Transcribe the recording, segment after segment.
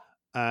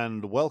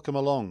and welcome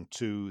along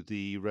to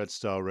the Red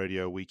Star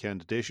Radio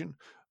Weekend Edition.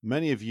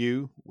 Many of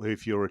you,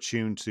 if you're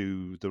attuned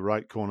to the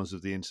right corners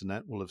of the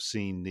internet, will have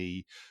seen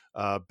the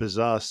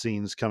bizarre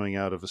scenes coming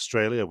out of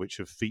Australia, which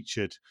have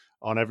featured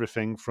on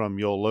everything from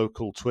your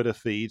local Twitter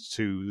feed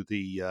to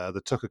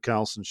the Tucker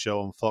Carlson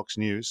show on Fox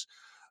News.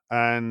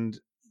 And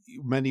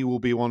many will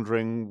be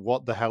wondering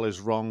what the hell is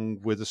wrong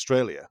with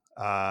Australia.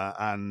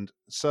 And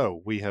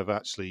so we have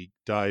actually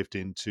dived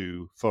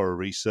into thorough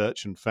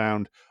research and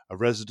found a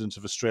resident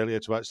of Australia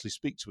to actually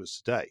speak to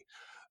us today.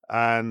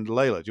 And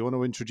Layla, do you want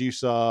to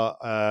introduce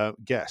our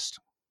guest?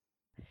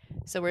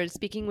 So we're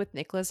speaking with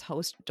Nicholas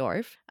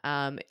Hostdorf,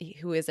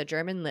 who is a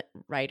German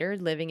writer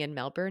living in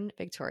Melbourne,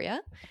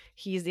 Victoria.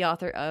 He's the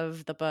author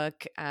of the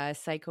book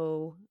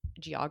Psychogeography,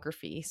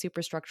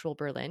 Superstructural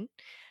Berlin.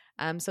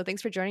 So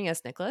thanks for joining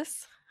us,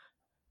 Nicholas.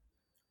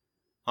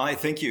 Hi,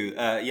 thank you.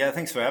 Yeah,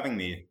 thanks for having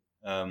me.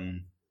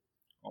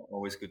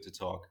 Always good to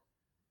talk.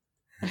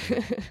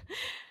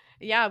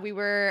 Yeah, we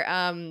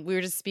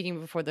were just speaking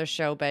before the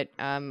show, but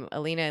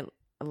Alina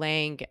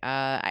Lang,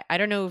 I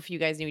don't know if you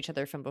guys knew each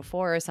other from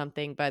before or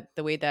something, but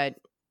the way that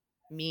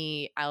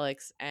me,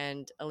 Alex,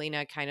 and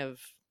Alina kind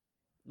of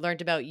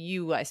learned about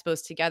you, I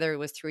suppose, together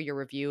was through your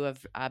review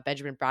of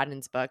Benjamin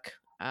Bradden's book,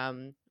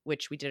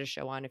 which we did a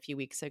show on a few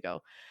weeks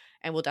ago.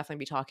 And we'll definitely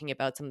be talking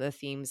about some of the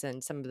themes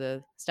and some of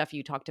the stuff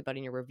you talked about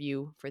in your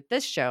review for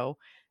this show.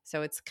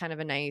 So it's kind of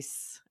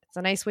it's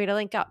a nice way to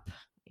link up,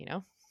 you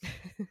know?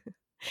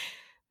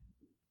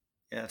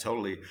 Yeah,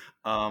 totally.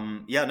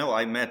 Yeah, no,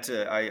 I met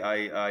Elena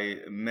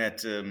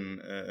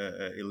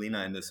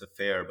in this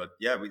affair, but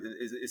yeah,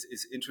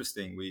 it's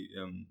interesting. We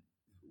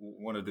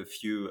one of the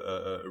few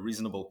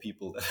reasonable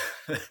people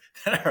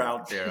that are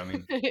out there. I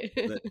mean,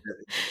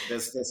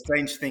 there's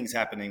strange things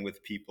happening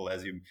with people,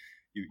 as you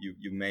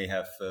may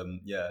have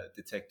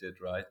detected,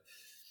 right?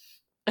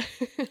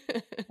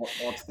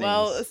 Odd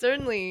Well, things.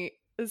 certainly,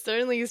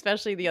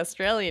 especially the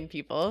Australian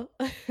people.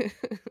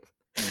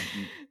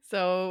 Mm-hmm.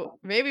 So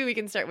maybe we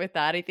can start with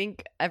that. I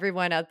think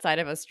everyone outside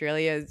of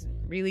Australia is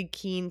really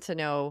keen to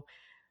know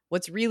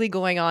what's really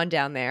going on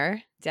down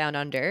there, down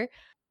under.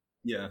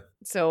 Yeah.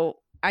 So,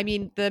 I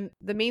mean, the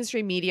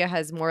mainstream media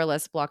has more or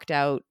less blocked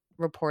out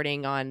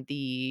reporting on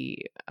the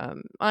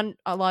on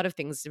a lot of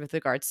things with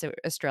regards to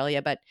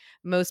Australia, but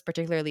most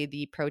particularly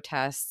the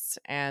protests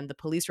and the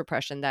police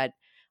repression that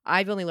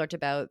I've only learned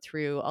about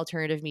through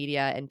alternative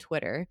media and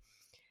Twitter.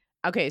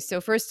 Okay, so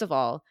first of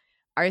all,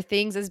 are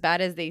things as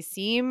bad as they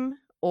seem,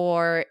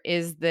 or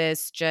is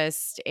this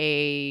just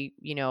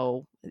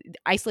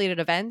isolated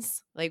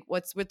events? Like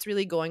what's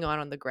really going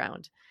on the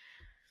ground?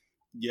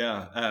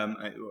 Yeah.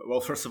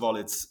 Well, first of all,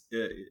 it's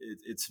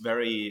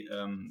very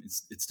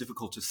it's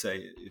difficult to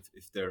say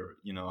if they're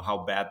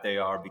how bad they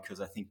are,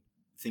 because I think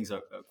things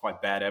are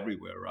quite bad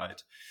everywhere,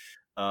 right?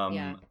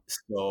 Yeah.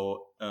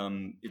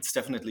 It's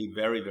definitely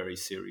very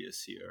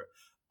serious here,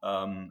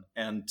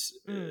 and.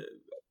 Mm.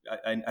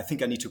 I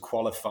think I need to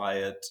qualify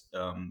it.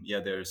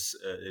 There's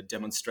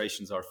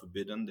demonstrations are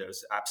forbidden.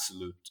 There's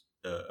absolute,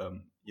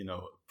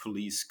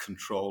 police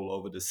control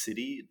over the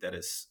city that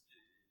is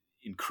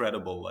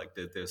incredible. Like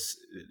that, there's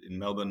in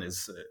Melbourne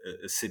is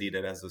a city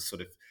that has a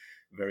sort of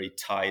very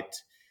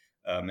tight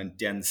and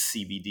dense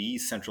CBD,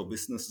 central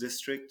business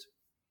district,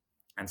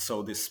 and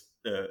so this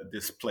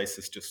place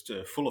is just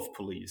full of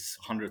police,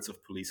 hundreds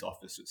of police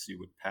officers you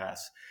would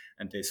pass,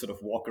 and they sort of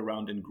walk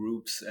around in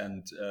groups,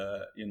 and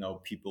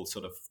people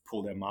sort of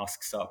pull their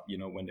masks up,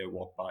 when they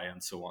walk by,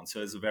 and so on.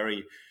 So it's a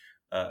very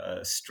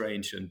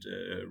strange and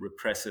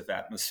repressive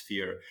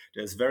atmosphere.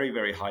 There's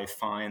very high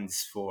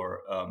fines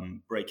for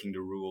breaking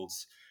the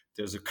rules.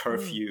 There's a Mm.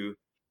 curfew.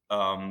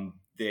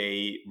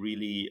 They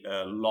really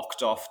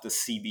locked off the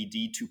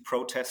CBD to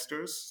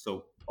protesters.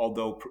 So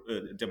although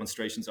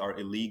demonstrations are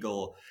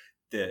illegal,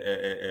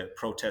 the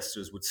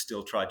protesters would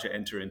still try to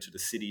enter into the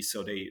city.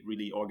 So they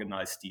really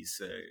organized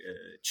these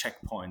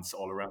checkpoints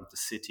all around the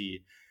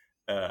city,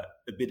 a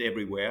bit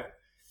everywhere,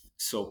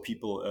 so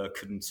people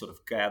couldn't sort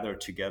of gather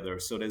together.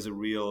 So there's a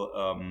real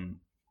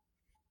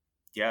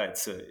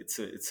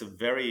it's a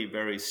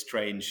very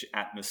strange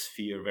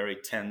atmosphere, very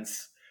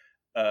tense.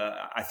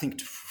 I think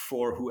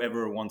for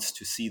whoever wants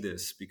to see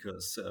this,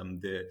 because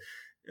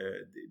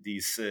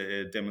these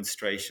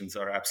demonstrations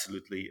are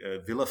absolutely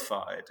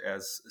vilified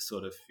as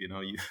sort of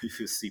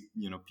you see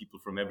people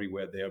from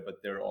everywhere there,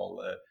 but they're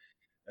all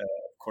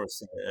of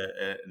course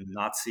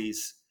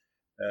Nazis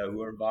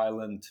who are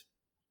violent,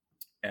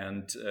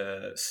 and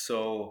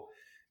so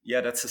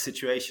yeah, that's the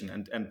situation.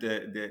 And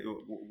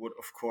what,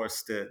 of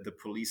course, the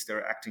police,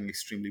 they're acting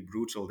extremely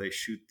brutal. They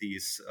shoot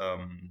these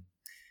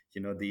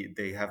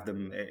they have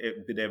them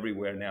a bit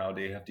everywhere now.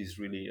 They have these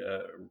really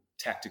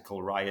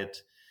tactical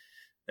riot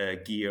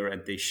gear,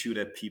 and they shoot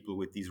at people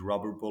with these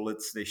rubber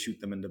bullets. They shoot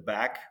them in the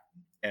back.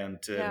 And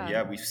Yeah.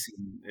 yeah, we've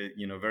seen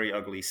very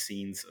ugly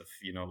scenes of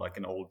like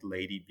an old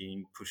lady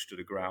being pushed to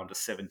the ground, a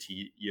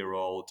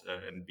 70-year-old,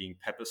 and being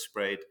pepper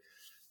sprayed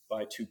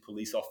by two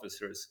police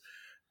officers.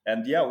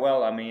 And yeah,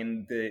 well, I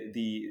mean,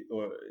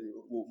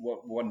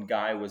 one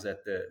guy was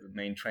at the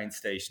main train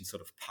station,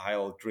 sort of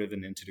pile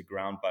driven into the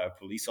ground by a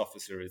police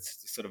officer.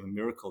 It's sort of a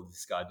miracle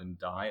this guy didn't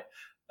die,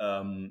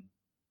 um,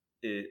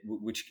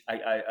 which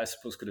I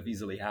suppose could have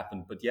easily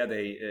happened. But yeah,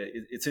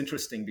 it's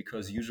interesting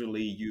because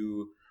usually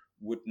you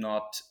would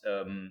not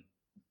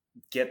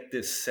get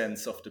this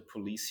sense of the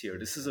police here.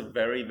 This is a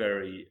very,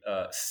 very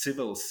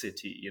civil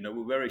city. You know,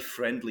 we're very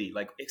friendly,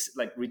 like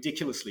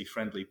ridiculously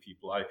friendly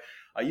people.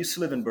 I used to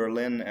live in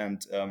Berlin,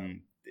 and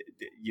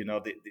you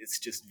know, it's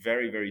just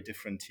very, very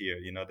different here.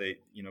 You know,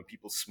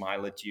 people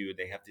smile at you.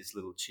 They have this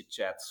little chit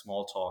chat,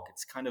 small talk.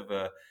 It's kind of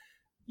a,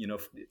 you know,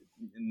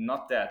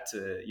 not that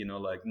you know,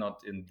 like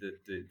not in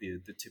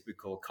the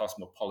typical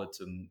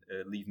cosmopolitan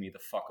leave me the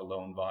fuck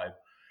alone vibe.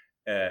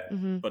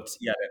 Mm-hmm. But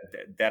yeah,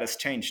 that has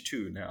changed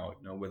too now,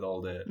 you know, with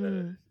all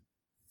the,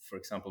 for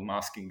example,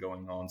 masking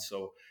going on.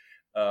 So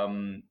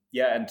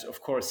yeah, and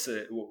of course,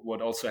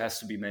 what also has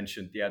to be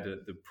mentioned, yeah,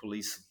 the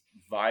police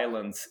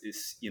violence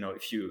is, you know,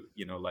 if you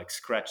know, like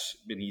scratch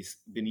beneath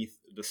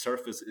the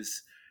surface,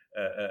 is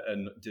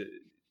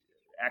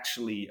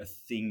actually a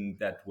thing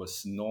that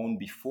was known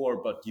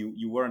before, but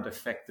you weren't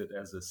affected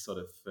as a sort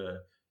of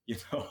you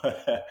know,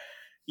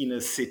 inner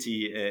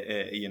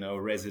city you know,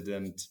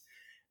 resident.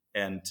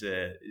 And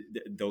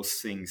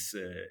those things,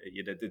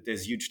 you know,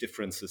 there's huge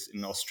differences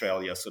in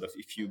Australia. Sort of,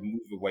 if you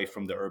move away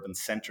from the urban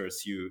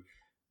centers, you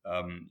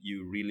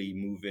really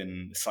move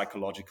in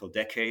psychological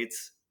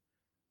decades,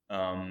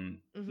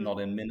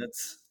 not in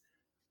minutes.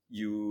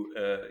 You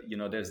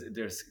know,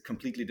 there's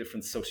completely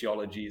different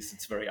sociologies.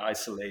 It's very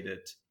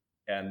isolated,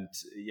 and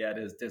yeah,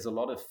 there's a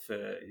lot of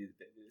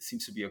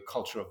seems to be a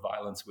culture of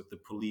violence with the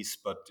police.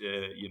 But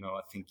you know,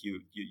 I think you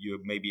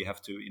maybe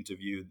have to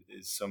interview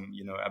some,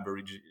 you know,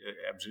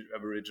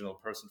 Aboriginal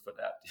person for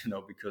that, you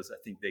know, because I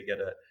think they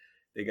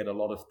get a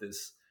lot of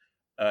this.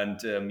 And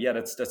yeah,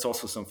 that's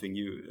also something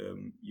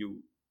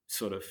you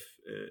sort of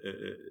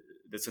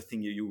that's a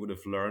thing you would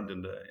have learned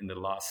in the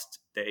last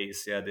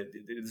days. Yeah,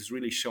 it has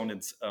really shown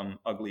its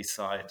ugly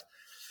side.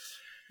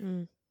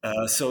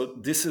 So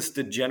this is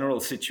the general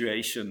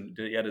situation.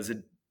 Yeah, there's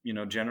a, you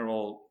know,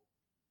 general.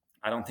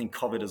 I don't think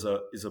COVID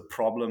is a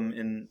problem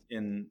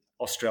in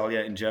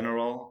Australia in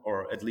general,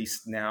 or at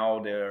least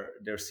now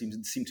there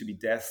seem to be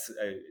deaths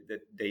that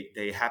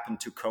they happen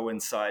to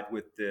coincide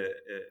with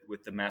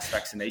the mass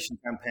vaccination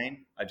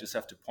campaign. I just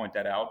have to point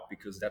that out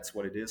because that's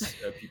what it is.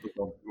 People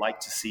don't like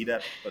to see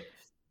that, but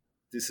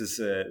this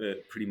is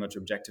pretty much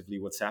objectively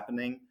what's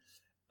happening.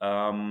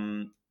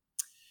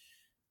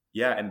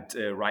 Yeah,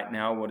 and right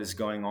now, what is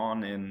going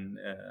on in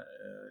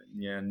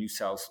New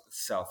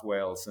South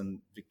Wales and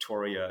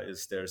Victoria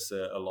is there's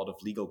a lot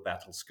of legal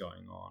battles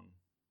going on,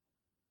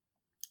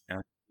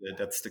 and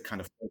that's the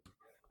kind of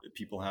that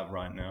people have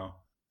right now.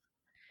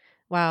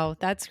 Wow,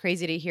 that's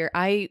crazy to hear.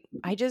 I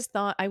just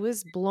thought I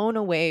was blown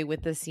away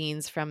with the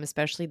scenes from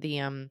especially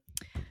the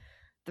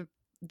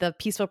the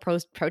peaceful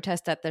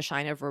protest at the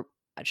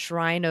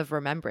Shrine of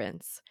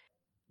Remembrance.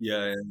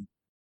 Yeah,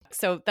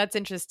 So that's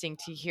interesting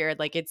to hear.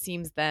 Like it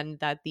seems then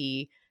that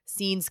the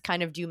scenes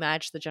kind of do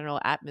match the general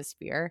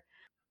atmosphere.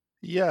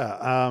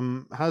 Yeah.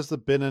 Has there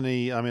been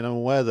any? I mean, I'm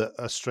aware that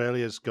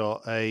Australia's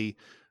got a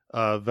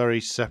very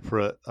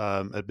separate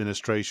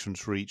administration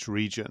for each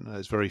region.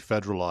 It's very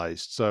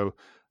federalized. So,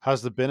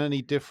 has there been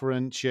any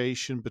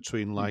differentiation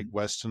between like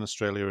Western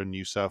Australia and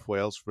New South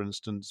Wales, for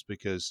instance?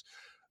 Because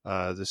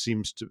there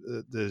seems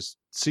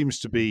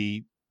to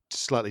be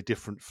slightly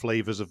different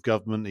flavors of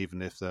government,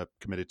 even if they're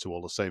committed to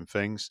all the same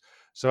things.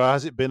 So,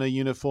 has it been a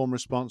uniform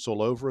response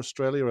all over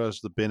Australia, or has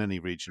there been any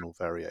regional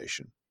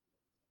variation?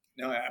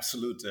 no,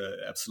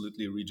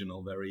 absolutely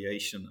regional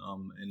variation.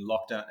 In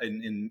lockdown,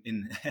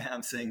 in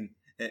I'm saying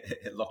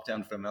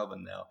lockdown for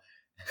Melbourne now.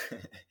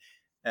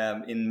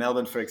 In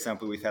Melbourne, for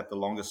example, we've had the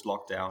longest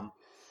lockdown,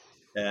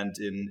 and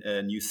in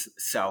New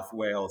South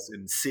Wales,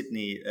 in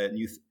Sydney,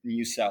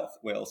 New South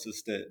Wales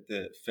is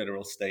the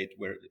federal state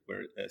where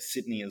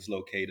Sydney is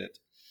located,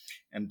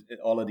 and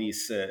all of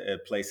these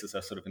places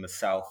are sort of in the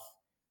south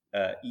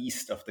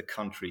east of the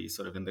country,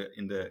 sort of in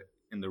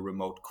the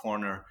remote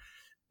corner,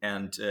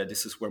 and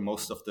this is where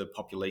most of the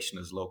population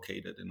is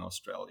located in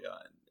Australia,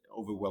 an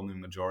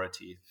overwhelming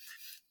majority.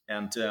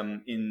 And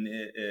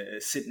in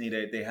Sydney,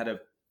 they had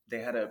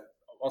a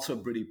also a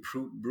pretty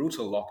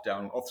brutal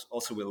lockdown,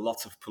 also with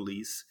lots of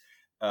police.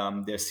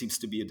 There seems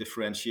to be a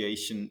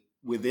differentiation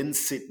within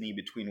Sydney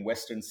between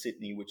Western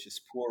Sydney, which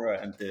is poorer,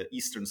 and the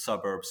eastern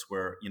suburbs,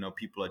 where, you know,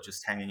 people are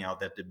just hanging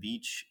out at the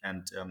beach,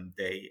 and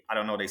I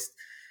don't know,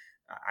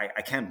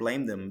 I can't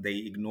blame them. They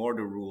ignore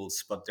the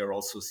rules, but there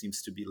also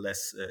seems to be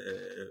less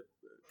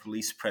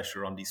police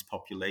pressure on these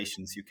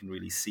populations. You can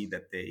really see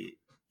that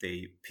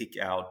they pick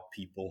out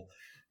people.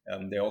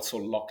 They also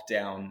lock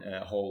down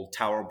whole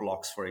tower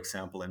blocks, for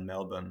example, in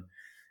Melbourne,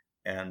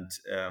 and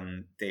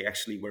they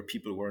actually, where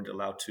people weren't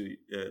allowed to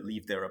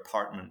leave their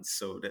apartments.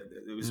 So that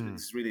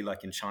it's really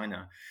like in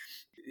China.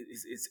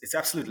 it's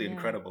absolutely Yeah.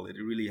 incredible. It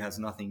really has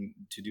nothing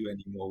to do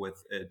anymore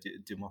with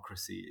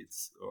democracy.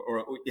 It's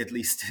or at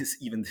least this,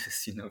 even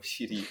this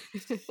shitty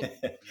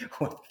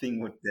what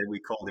thing that we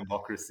call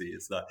democracy.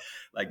 It's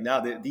like now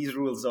these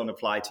rules don't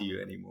apply to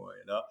you anymore.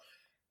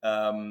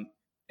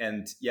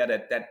 And yeah,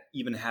 that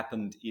even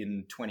happened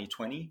in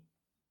 2020.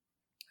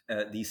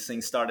 These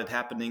things started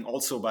happening.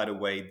 Also, by the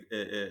way,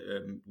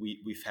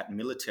 we've had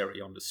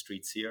military on the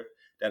streets here.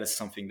 That is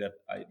something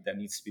that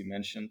needs to be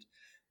mentioned.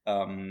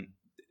 Um,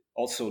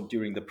 Also,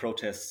 during the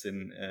protests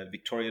in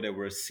Victoria, there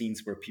were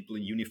scenes where people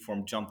in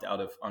uniform jumped out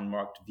of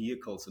unmarked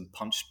vehicles and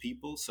punched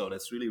people. So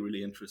that's really,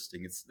 really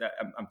interesting.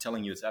 I'm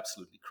telling you, it's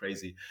absolutely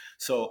crazy.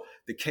 So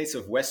the case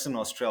of Western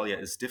Australia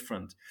is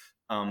different.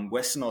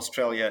 Western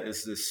Australia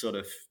is this sort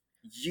of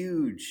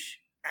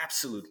huge,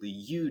 absolutely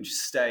huge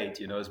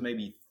state. It's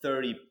maybe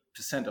 30%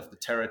 of the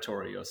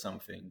territory or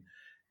something.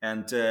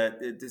 And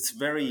it's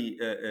very,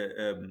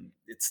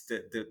 it's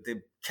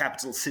the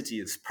capital city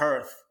is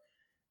Perth,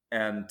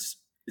 and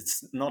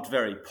it's not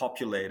very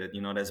populated.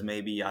 There's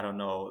maybe, I don't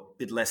know, a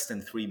bit less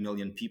than 3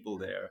 million people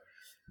there.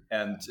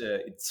 And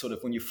it's sort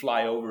of, when you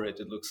fly over it,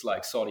 it looks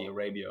like Saudi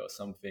Arabia or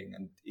something.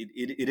 And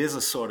it is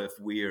a sort of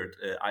weird,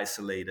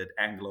 isolated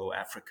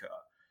Anglo-Africa.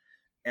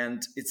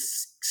 And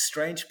it's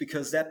strange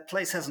because that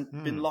place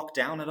hasn't been locked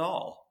down at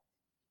all.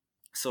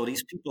 So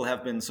these people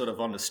have been sort of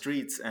on the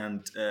streets,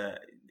 and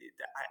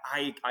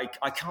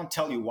I can't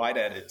tell you why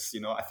that is.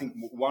 I think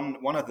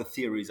one of the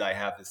theories I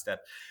have is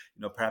that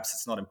perhaps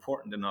it's not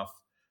important enough,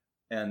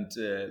 and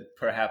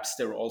perhaps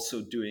they're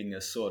also doing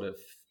a sort of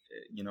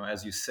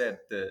as you said,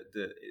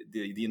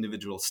 the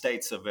individual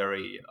states are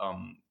very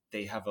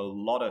they have a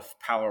lot of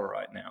power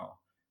right now,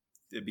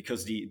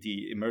 because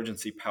the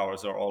emergency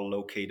powers are all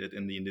located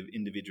in the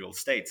individual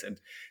states.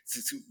 And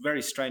it's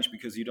very strange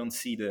because you don't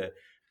see the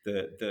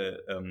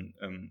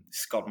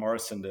Scott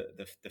Morrison,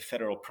 the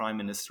federal prime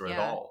minister, at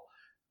all.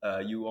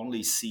 You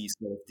only see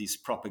sort of this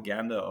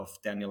propaganda of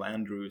Daniel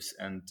Andrews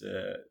and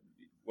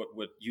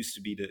what used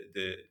to be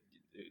the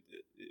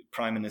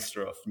Prime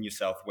Minister of New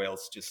South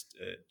Wales,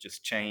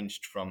 just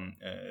changed from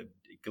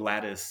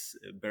Gladys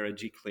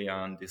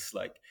Berejiklian, this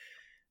like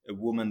a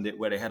woman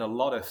where they had a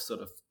lot of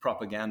sort of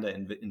propaganda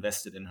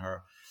invested in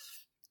her.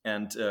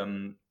 And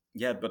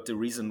but the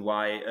reason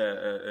why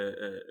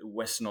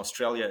Western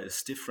Australia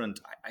is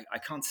different, I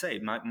can't say.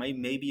 It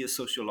may be a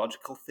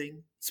sociological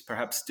thing. It's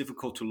perhaps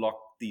difficult to lock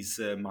these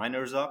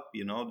miners up,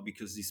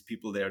 because these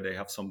people there, they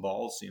have some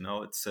balls.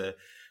 It's a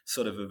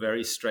sort of a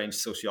very strange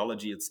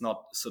sociology. It's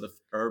not sort of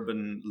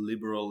urban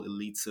liberal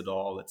elites at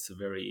all. It's a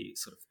very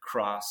sort of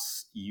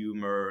crass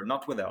humor,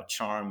 not without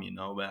charm,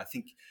 But I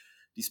think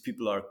these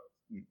people are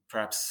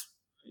perhaps,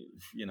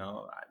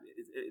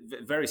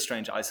 very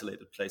strange,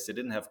 isolated place. They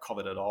didn't have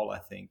COVID at all, I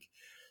think.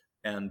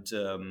 And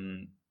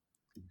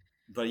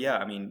but yeah,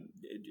 I mean,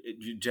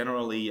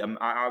 generally,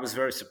 I was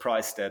very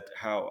surprised at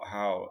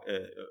how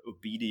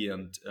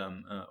obedient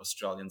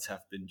Australians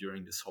have been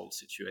during this whole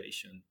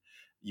situation.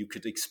 You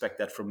could expect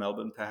that from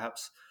Melbourne,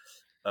 perhaps,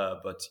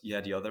 but yeah,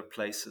 the other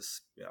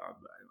places, yeah,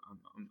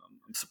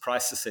 I'm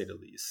surprised, to say the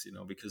least.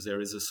 Because there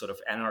is a sort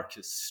of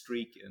anarchist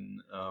streak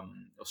in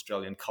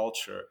Australian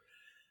culture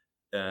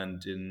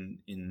and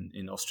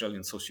in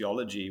Australian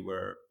sociology,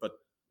 but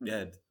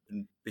yeah,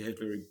 behaved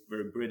very,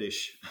 very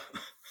British,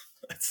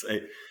 let's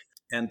say.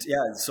 And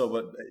yeah, so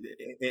but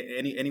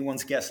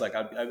anyone's guess. Like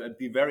I'd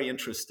be very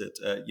interested.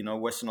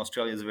 Western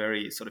Australia is a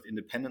very sort of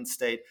independent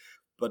state,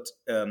 but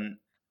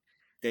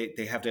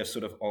they have their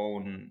sort of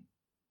own,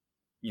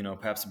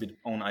 perhaps a bit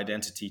own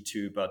identity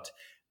too. But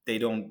they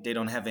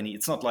don't have any.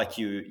 It's not like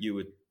you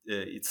would.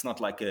 It's not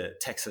like a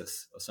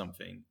Texas or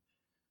something.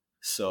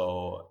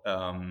 So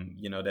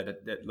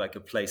that like a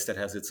place that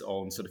has its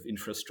own sort of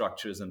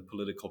infrastructures and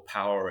political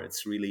power.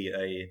 It's really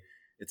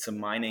it's a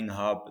mining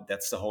hub.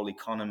 That's the whole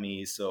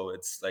economy. So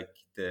it's like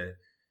the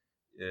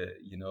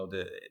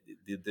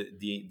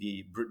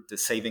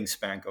savings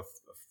bank of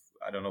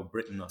I don't know,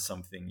 Britain or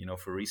something,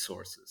 for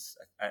resources.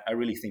 I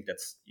really think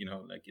that's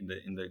like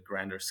in the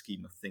grander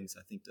scheme of things,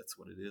 I think that's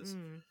what it is.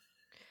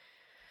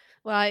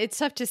 Well, it's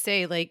tough to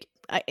say. Like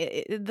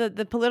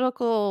the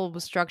political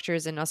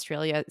structures in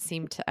Australia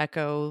seem to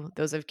echo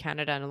those of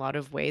Canada in a lot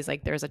of ways.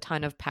 Like there's a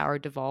ton of power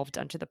devolved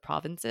onto the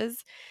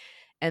provinces,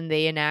 and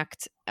they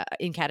enact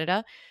in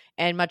Canada,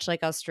 and much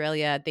like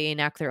Australia, they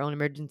enact their own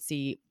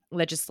emergency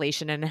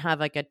legislation and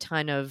have like a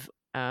ton of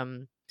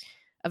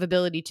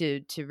ability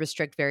to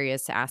restrict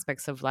various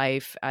aspects of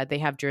life. They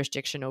have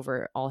jurisdiction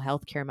over all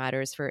healthcare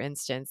matters, for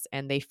instance,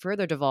 and they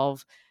further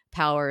devolve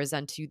powers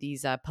onto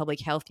these public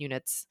health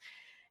units.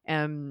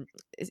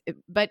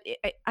 But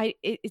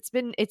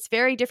it's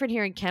very different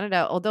here in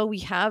Canada. Although we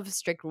have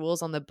strict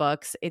rules on the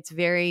books, it's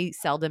very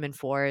seldom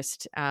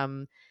enforced.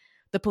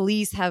 The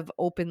police have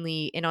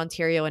openly, in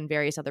Ontario and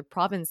various other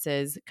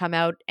provinces, come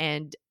out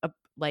and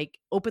like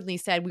openly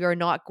said, we are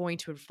not going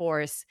to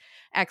enforce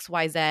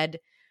XYZ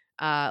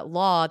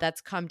law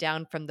that's come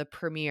down from the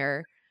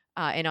premier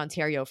in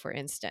Ontario, for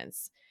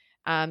instance.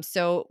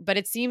 But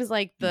it seems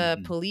like the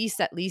Mhm. police,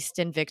 at least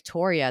in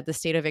Victoria, the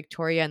state of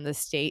Victoria and the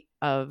state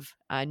of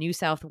New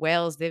South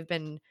Wales, they've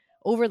been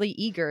overly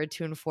eager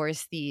to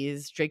enforce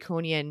these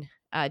draconian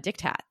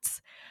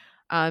diktats.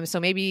 So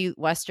maybe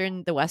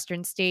the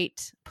Western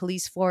state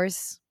police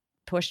force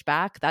pushed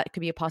back. That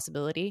could be a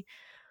possibility.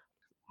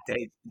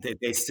 They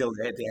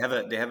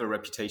have a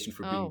reputation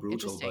for being Oh,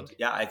 brutal, interesting. but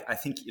yeah, I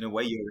think in a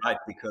way you're right,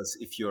 because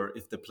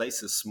if the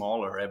place is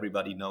smaller,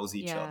 everybody knows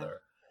each Yeah.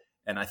 other.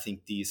 And I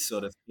think these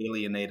sort of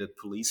alienated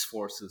police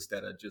forces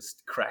that are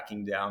just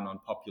cracking down on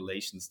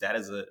populations, that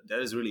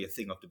is really a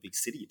thing of the big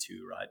city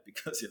too, right?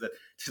 Because it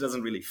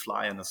doesn't really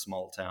fly in a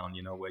small town,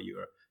 where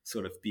you're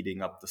sort of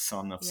beating up the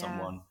son of Yeah.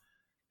 someone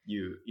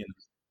you know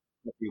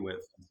happy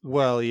with.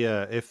 Well,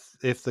 yeah,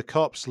 if the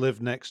cops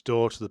live next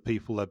door to the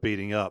people they're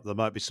beating up, there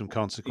might be some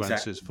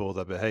consequences Exactly. for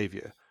their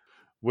behavior.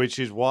 Which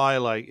is why,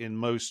 like in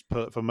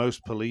for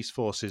most police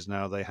forces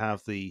now, they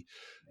have the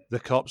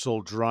cops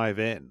all drive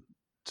in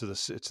to the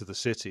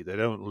city. They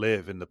don't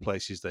live in the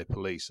places they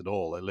police at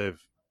all. They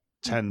live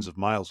tens Mhm. of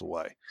miles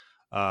away.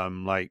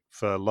 Like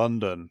for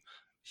London,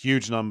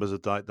 huge numbers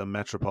of like the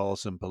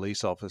metropolitan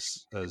police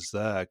officers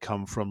there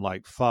come from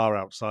like far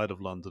outside of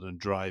London and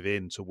drive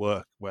in to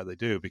work where they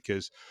do,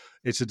 because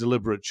it's a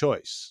deliberate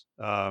choice.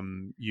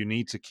 You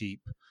need to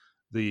keep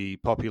the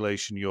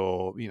population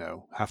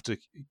have to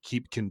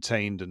keep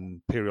contained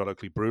and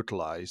periodically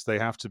brutalized. They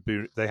have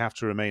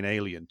to remain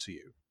alien to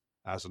you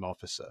as an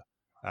officer,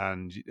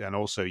 and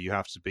also you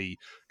have to be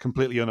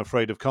completely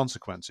unafraid of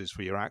consequences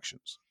for your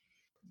actions.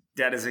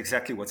 That is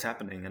exactly what's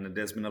happening, and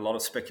there's been a lot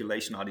of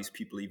speculation, are these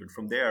people even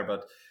from there?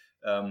 But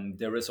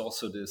there is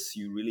also this.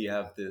 You really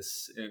have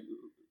this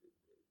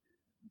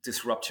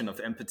disruption of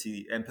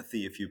empathy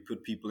if you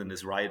put people in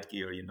this riot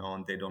gear,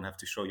 and they don't have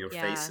to show Yeah.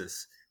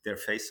 their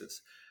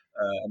faces.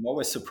 I'm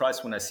always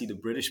surprised when I see the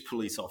British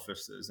police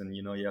officers, and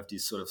you have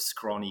these sort of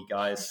scrawny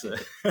guys,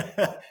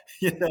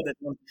 that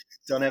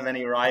don't have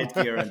any riot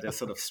gear, and they're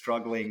sort of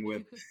struggling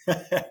with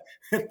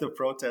with the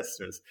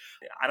protesters.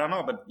 I don't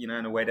know, but in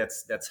a way,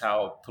 that's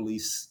how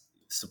police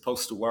is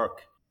supposed to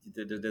work.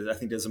 I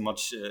think there's a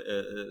much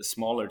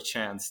smaller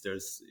chance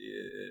there's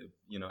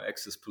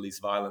excess police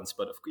violence,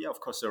 but of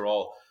course they're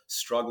all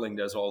struggling.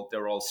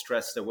 They're all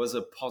stressed. There was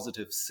a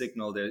positive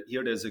signal there.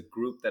 Here, there's a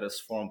group that is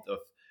formed of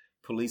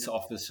police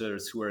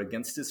officers who are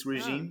against this Oh.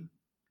 regime,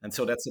 and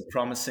so that's a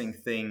promising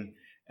thing.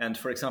 And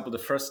for example, the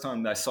first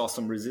time I saw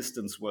some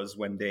resistance was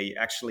when they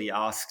actually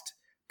asked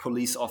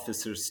police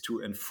officers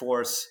to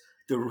enforce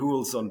the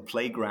rules on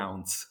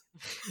playgrounds.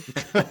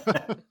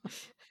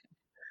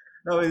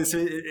 No,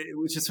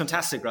 which is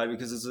fantastic, right?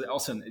 Because it's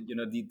also,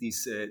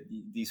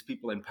 these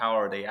people in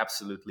power, they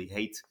absolutely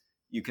hate.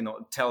 You can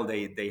tell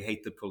they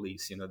hate the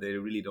police. They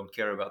really don't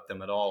care about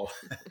them at all.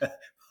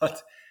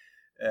 But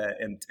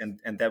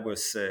and that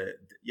was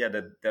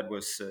that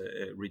was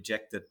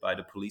rejected by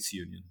the police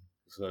union.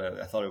 So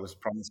I thought it was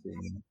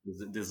promising.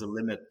 There's a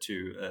limit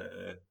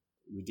to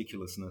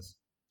ridiculousness.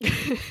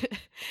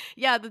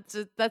 Yeah,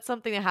 that's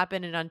something that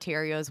happened in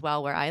Ontario as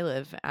well, where I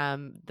live.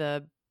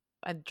 The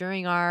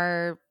During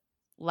our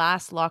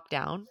last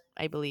lockdown,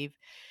 I believe,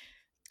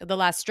 the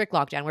last strict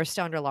lockdown, we're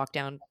still under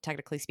lockdown,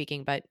 technically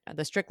speaking, but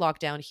the strict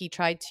lockdown, he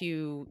tried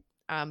to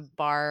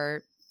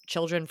bar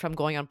children from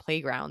going on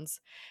playgrounds,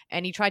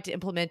 and he tried to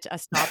implement a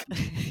stop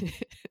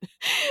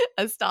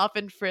a stop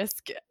and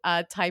frisk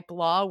type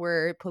law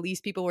where police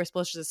people were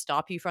supposed to just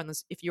stop you from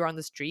this if you're on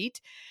the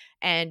street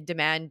and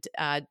demand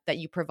that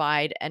you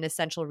provide an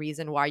essential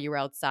reason why you were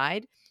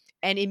outside.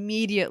 And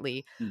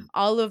immediately, Hmm.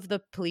 all of the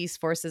police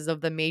forces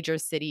of the major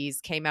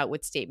cities came out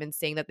with statements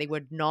saying that they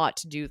would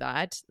not do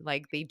that.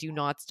 Like, they do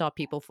not stop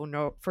people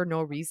for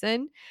no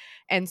reason.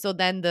 And so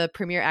then the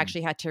premier Hmm.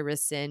 actually had to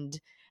rescind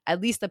at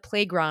least the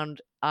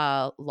playground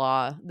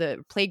law.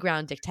 The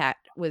playground diktat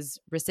was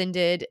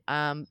rescinded,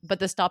 but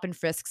the stop and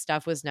frisk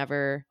stuff was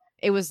never.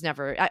 It was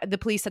never. The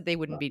police said they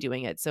wouldn't be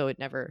doing it, so it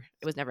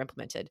was never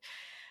implemented.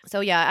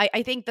 So yeah,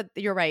 I think that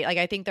you're right. Like,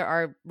 I think there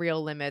are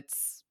real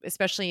limits,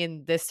 especially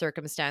in this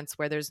circumstance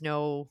where there's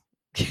no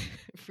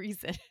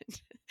reason.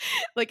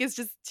 Like, it's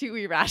just too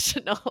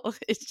irrational.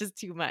 It's just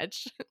too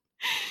much.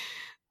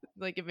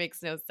 Like, it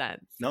makes no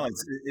sense. No,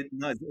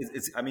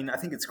 it's. I mean, I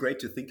think it's great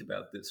to think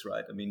about this,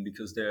 right? I mean,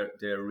 because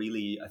they're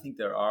really. I think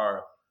there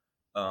are.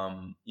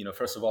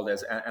 First of all,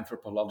 there's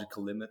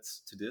anthropological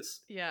limits to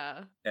this,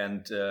 Yeah.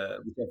 and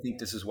which I think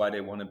this is why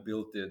they want to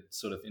build it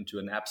sort of into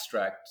an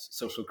abstract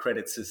social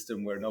credit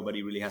system where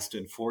nobody really has to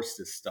enforce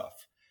this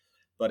stuff.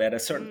 But at a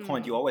certain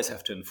point, you Mm, always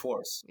have to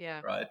enforce,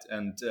 yeah. right?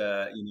 And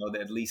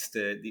at least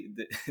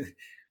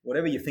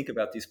whatever you think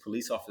about these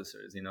police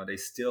officers, they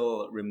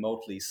still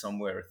remotely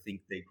somewhere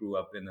think they grew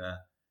up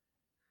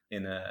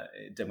in a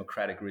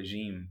democratic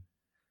regime.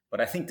 But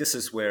I think this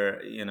is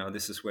where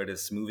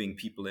this moving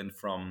people in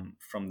from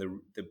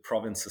the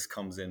provinces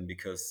comes in,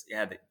 because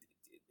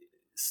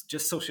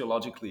just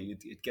sociologically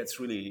it gets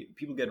really,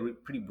 people get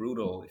pretty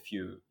brutal if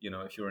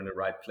you're in the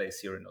right place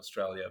here in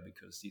Australia,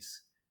 because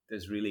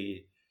there's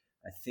really,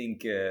 I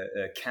think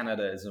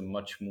Canada is a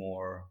much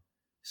more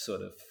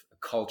sort of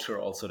culture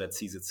also that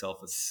sees itself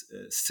as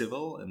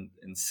civil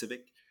and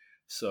civic.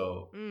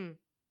 So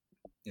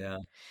yeah.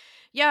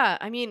 Yeah,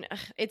 I mean,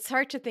 it's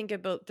hard to think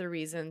about the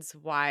reasons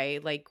why.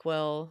 Like,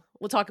 we'll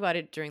talk about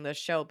it during the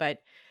show, but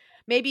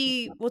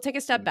maybe we'll take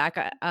a step back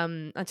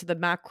onto the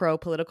macro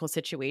political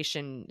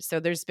situation. So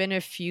there's been a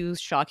few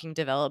shocking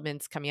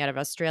developments coming out of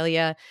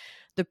Australia.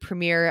 The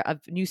premier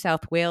of New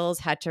South Wales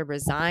had to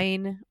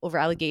resign over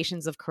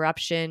allegations of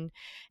corruption,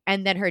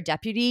 and then her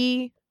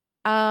deputy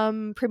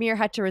premier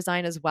had to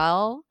resign as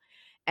well.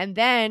 And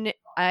then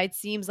it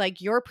seems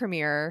like your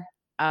premier,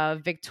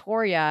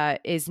 Victoria,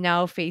 is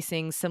now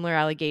facing similar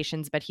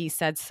allegations, but he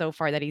said so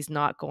far that he's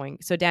not going.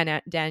 So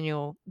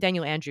Daniel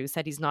Andrews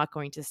said he's not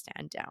going to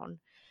stand down.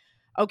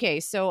 Okay,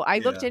 so I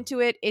looked Yeah. into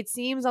it. It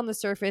seems on the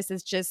surface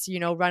it's just,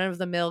 run of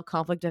the mill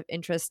conflict of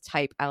interest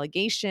type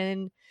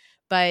allegation.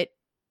 But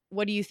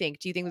what do you think?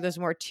 Do you think there's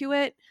more to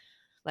it?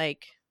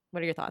 Like,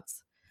 what are your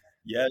thoughts?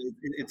 Yeah,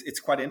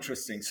 it's quite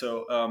interesting.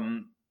 So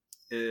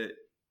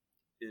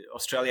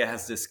Australia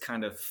has this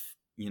kind of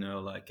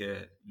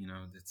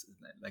it's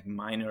like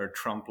minor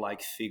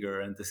Trump-like figure,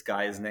 and this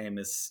guy's name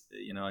is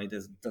he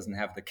doesn't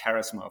have the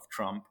charisma of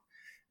Trump,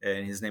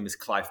 and his name is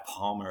Clive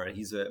Palmer.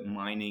 He's a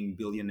mining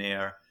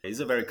billionaire. He's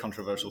a very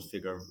controversial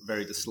figure,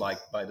 very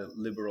disliked by the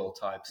liberal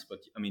types. But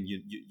I mean,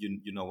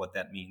 you know what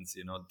that means.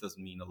 It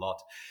doesn't mean a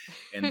lot.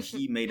 And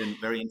he made a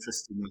very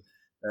interesting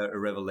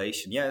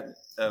revelation. Yeah,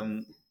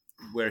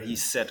 where he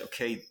said,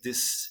 okay,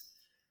 this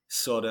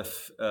sort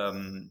of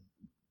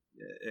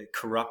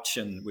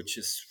corruption, which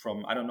is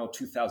from, I don't know,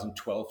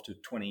 2012 to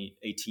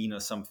 2018 or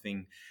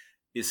something,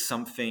 is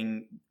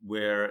something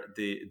where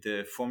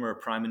the former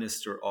prime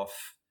minister of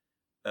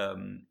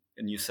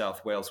New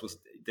South Wales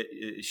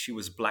she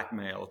was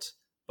blackmailed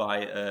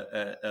by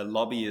a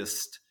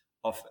lobbyist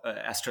of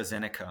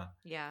AstraZeneca.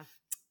 Yeah.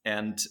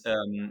 And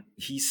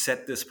he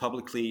said this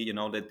publicly,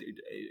 that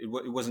it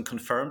wasn't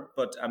confirmed,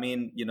 but I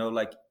mean,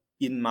 like,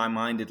 in my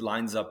mind, it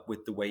lines up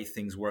with the way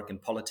things work in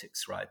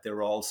politics, right?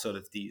 They're all sort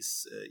of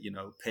these,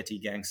 petty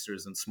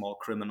gangsters and small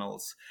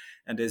criminals.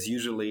 And there's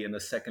usually in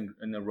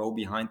a row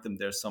behind them,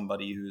 there's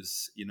somebody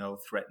who's,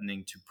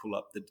 threatening to pull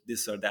up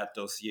this or that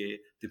dossier,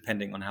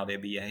 depending on how they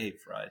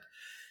behave, right?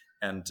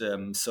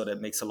 And so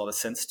that makes a lot of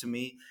sense to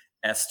me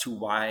as to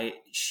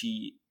why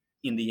she,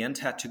 in the end,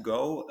 had to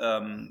go.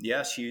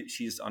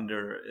 She's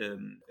under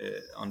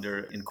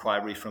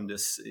inquiry from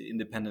this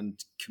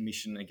independent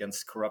commission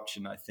against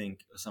corruption, I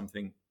think, or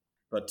something.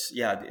 But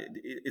yeah,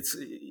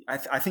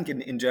 I think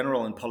in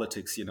general in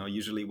politics,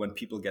 usually when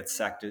people get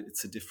sacked,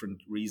 it's a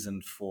different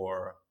reason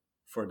for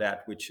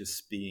that which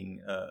is being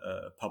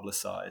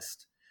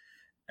publicized.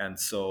 And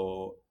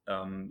so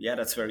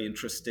that's very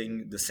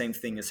interesting. The same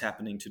thing is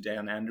happening to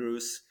Dan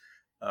Andrews.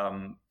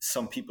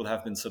 Some people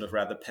have been sort of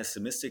rather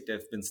pessimistic.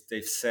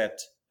 They've said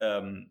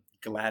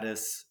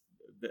Gladys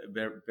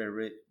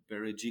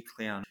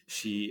Berejiklian,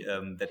 she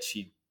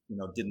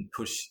didn't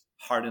push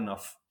hard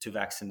enough to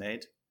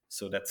vaccinate.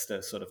 So that's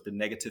the sort of the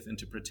negative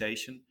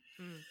interpretation.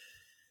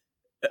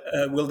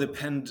 Will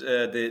depend.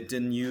 The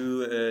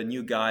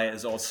new guy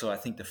is also, I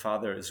think the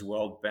father is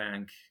World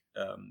Bank.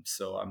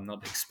 So I'm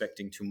not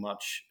expecting too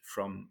much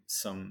from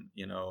some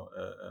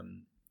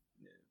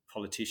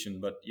politician,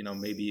 but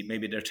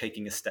maybe they're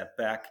taking a step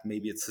back.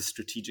 Maybe it's a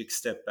strategic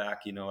step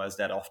back, as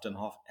that often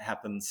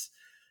happens.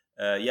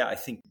 I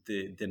think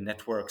the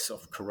networks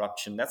of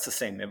corruption, that's the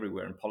same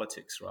everywhere in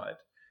politics, right?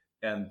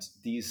 And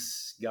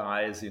these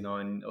guys, in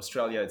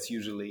Australia, it's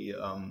usually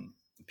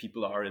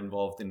people are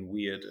involved in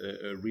weird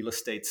real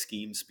estate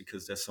schemes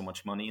because there's so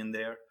much money in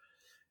there.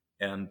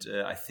 And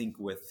I think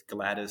with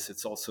Gladys,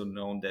 it's also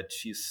known that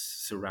she's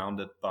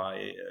surrounded by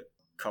a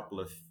couple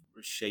of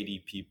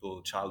shady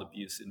people, child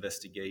abuse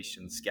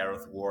investigations.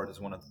 Gareth Ward is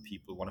one of the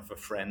people, one of her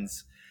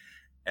friends.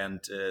 And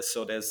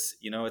so there's,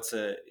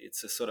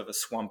 it's a sort of a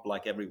swamp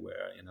like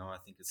everywhere. I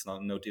think it's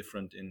no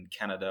different in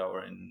Canada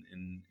or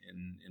in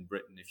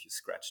Britain if you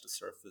scratch the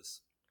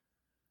surface.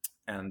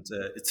 And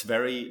it's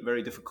very,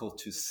 very difficult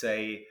to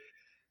say,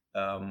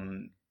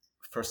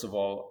 first of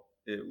all,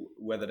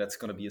 whether that's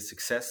going to be a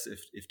success,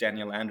 if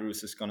Daniel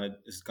Andrews is going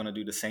to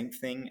do the same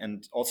thing,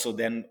 and also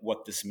then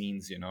what this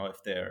means,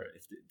 if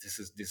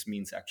this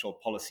means actual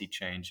policy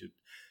change.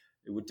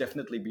 It would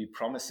definitely be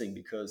promising,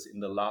 because in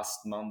the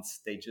last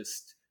months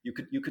you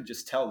could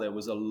just tell there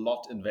was a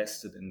lot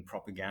invested in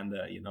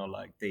propaganda.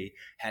 Like they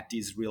had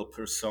these real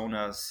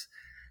personas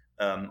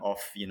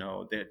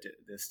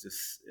there's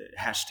this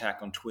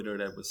hashtag on Twitter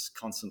that was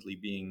constantly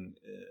being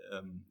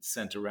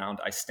sent around.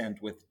 I stand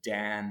with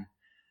Dan.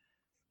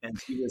 And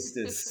he was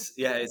this,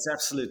 it's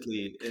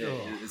absolutely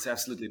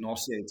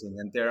nauseating.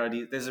 And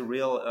there's a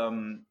real,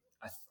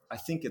 I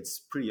think it's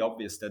pretty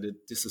obvious that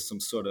this is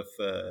some sort of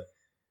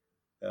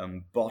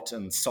bot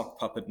and sock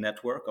puppet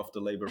network of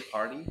the Labour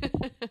Party.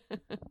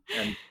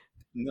 And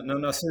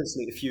no,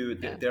 seriously,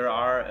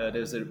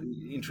 there's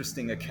an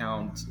interesting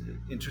accounts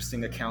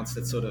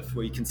that sort of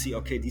where you can see,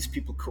 okay, these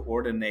people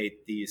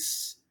coordinate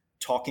these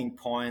talking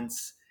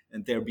points,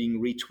 and they're being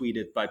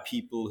retweeted by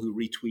people who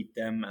retweet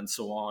them, and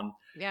so on.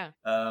 Yeah.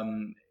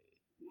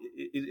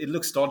 it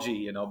looks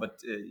dodgy, but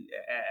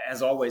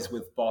as always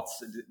with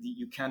bots,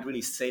 you can't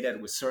really say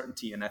that with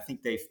certainty. And I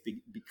think they've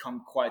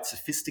become quite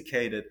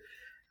sophisticated.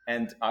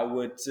 And I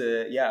would,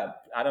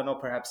 I don't know,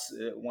 perhaps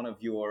one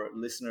of your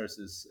listeners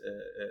is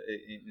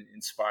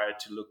inspired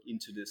to look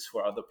into this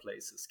for other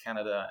places,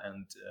 Canada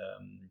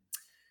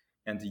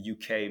and the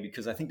UK,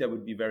 because I think that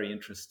would be very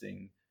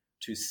interesting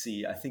to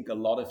see. I think a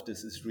lot of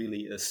this is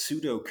really a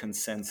pseudo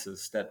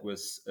consensus that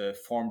was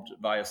formed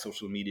via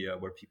social media,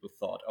 where people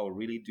thought, oh,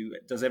 really,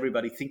 does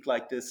everybody think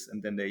like this?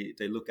 And then they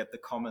look at the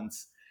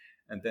comments,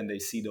 and then they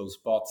see those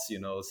bots,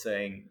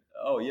 saying,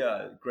 oh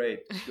yeah, great,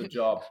 good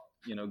job,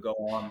 go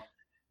on.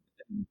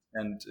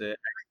 And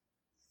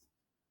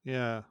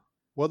Yeah.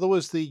 Well, there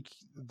was the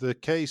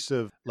case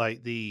of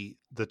like the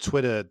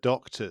Twitter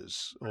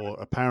doctors or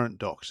apparent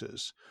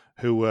doctors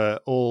who were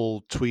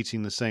all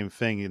tweeting the same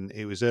thing, and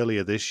it was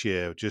earlier this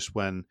year, just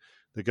when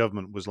the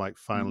government was like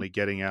finally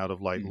getting out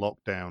of like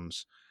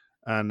lockdowns,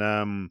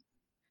 and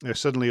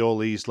suddenly all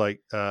these like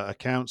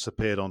accounts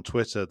appeared on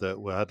Twitter that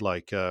had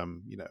like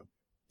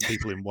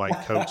people in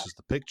white coats as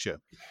the picture,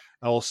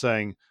 all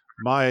saying,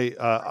 my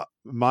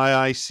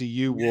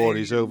ICU ward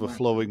is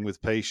overflowing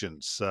with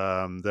patients.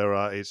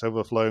 It's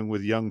overflowing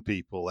with young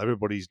people.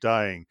 Everybody's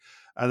dying.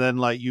 And then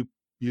like you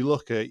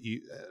look at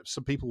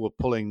some people were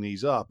pulling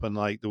these up, and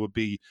like there would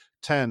be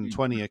 10,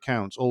 20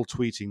 accounts all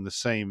tweeting the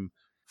same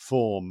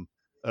form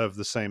of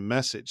the same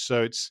message.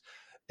 So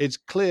it's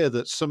clear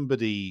that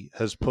somebody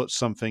has put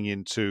some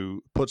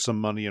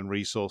money and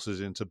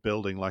resources into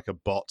building like a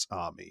bot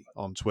army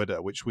on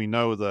Twitter, which we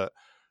know that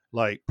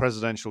like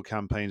presidential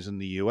campaigns in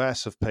the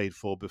US have paid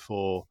for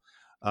before.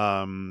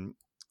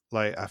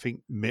 Like I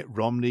think Mitt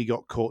Romney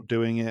got caught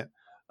doing it.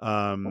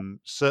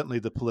 Certainly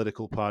the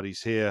political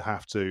parties here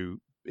have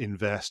to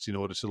invest in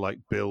order to like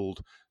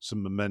build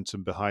some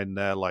momentum behind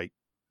their like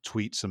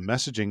tweets and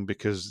messaging,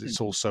 because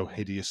it's all so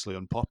hideously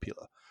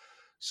unpopular.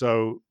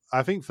 So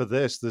I think for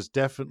this, there's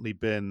definitely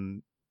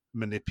been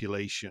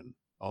manipulation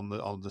on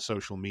the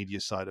social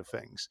media side of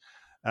things,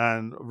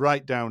 and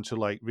right down to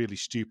like really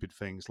stupid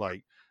things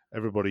like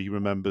everybody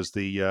remembers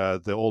the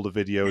all the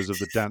videos of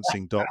the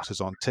dancing doctors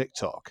on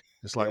TikTok.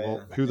 It's like,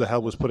 well, who the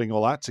hell was putting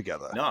all that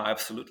together? No,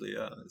 absolutely,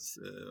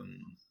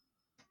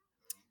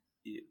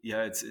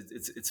 yeah.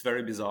 It's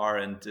very bizarre,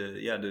 and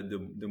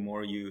the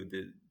more you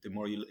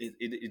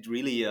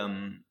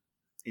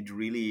it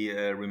really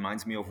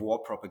reminds me of war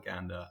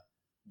propaganda.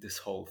 This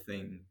whole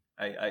thing,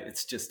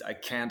 I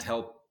can't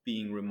help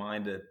being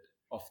reminded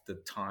of the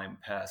time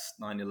past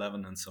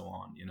 9/11 and so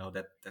on.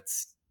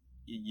 That's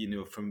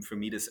for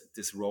me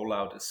this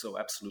rollout is so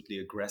absolutely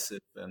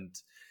aggressive, and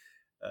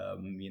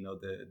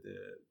the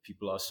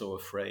people are so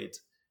afraid.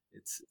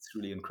 It's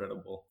really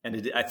incredible,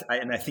 and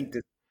I think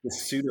that the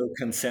pseudo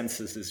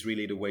consensus is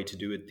really the way to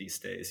do it these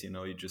days.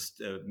 You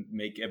just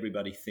make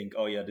everybody think,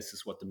 oh yeah, this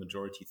is what the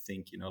majority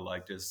think.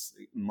 Like there's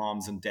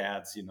moms and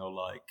dads,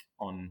 like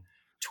on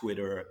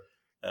Twitter,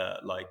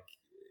 like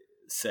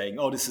saying,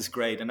 oh, this is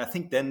great. And I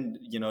think then,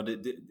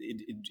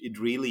 it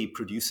really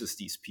produces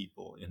these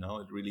people, it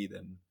really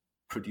then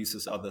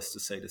produces others to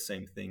say the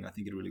same thing. I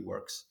think it really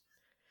works.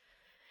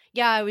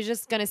 Yeah, I was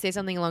just gonna say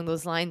something along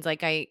those lines.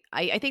 Like I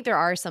think there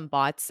are some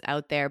bots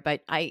out there,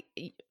 but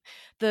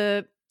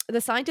the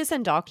scientists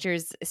and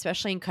doctors,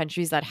 especially in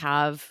countries that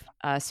have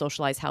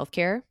socialized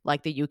healthcare,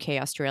 like the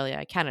UK,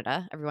 Australia,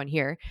 Canada, everyone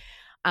here,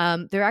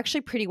 they're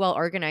actually pretty well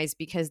organized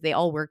because they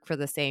all work for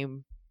the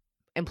same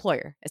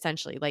employer,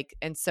 essentially. Like,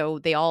 and so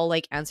they all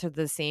like answer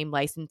the same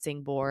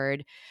licensing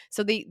board.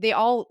 So they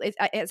all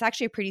it's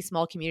actually a pretty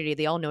small community.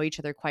 They all know each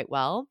other quite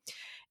well.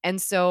 And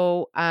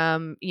so,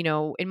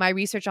 in my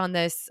research on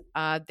this,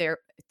 they're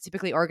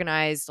typically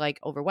organized like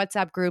over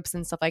WhatsApp groups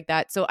and stuff like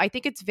that. So I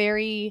think it's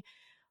very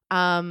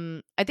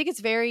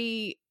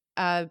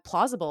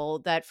plausible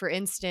that, for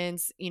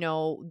instance,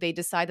 they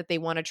decide that they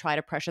want to try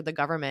to pressure the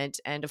government,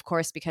 and of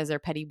course, because they're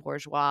petty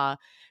bourgeois,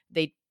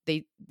 they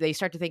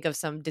start to think of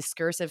some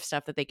discursive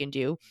stuff that they can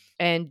do,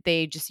 and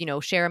they just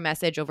share a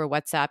message over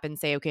WhatsApp and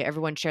say, okay,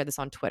 everyone share this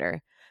on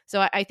Twitter.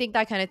 So I think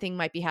that kind of thing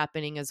might be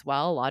happening as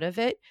well, a lot of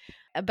it.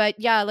 But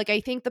yeah, like I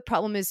think the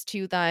problem is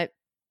too that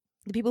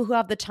the people who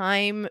have the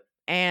time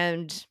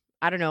and,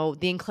 I don't know,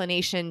 the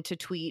inclination to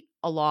tweet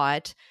a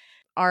lot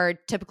are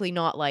typically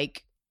not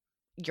like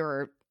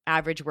your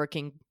average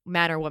working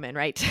man or woman,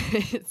 right?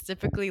 It's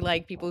typically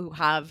like people who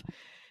have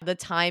the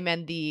time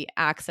and the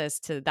access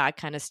to that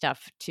kind of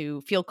stuff to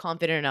feel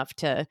confident enough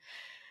to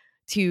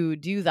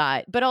do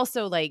that. But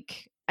also,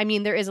 like, I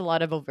mean, there is a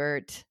lot of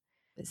overt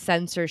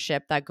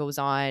censorship that goes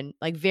on,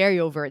 like very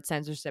overt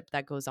censorship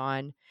that goes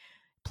on.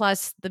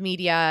 Plus, the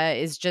media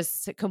is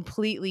just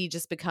completely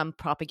just become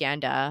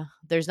propaganda.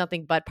 There's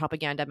nothing but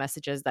propaganda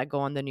messages that go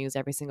on the news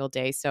every single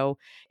day. So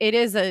it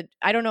is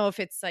I don't know if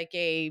it's like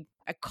a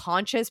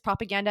conscious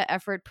propaganda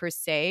effort per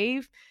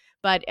se,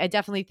 but I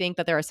definitely think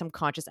that there are some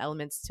conscious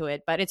elements to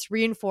it. But it's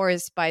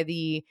reinforced by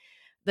the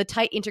the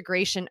tight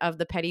integration of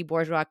the petty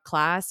bourgeois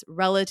class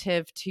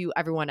relative to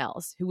everyone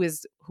else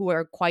who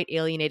are quite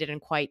alienated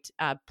and quite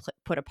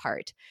put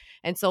apart.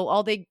 And so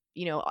all they,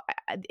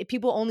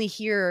 people only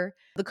hear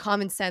the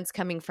common sense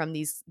coming from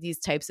these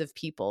types of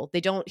people.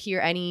 They don't hear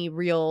any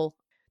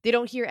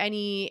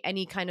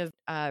kind of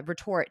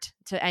retort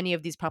to any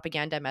of these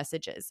propaganda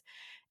messages.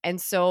 And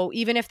so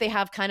even if they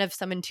have kind of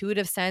some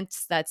intuitive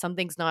sense that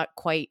something's not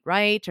quite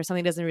right or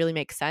something doesn't really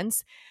make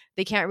sense,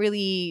 they can't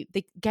really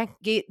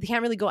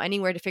go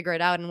anywhere to figure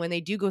it out. And when they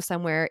do go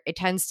somewhere, it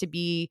tends to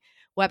be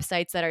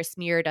websites that are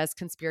smeared as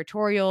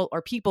conspiratorial,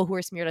 or people who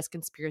are smeared as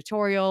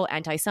conspiratorial,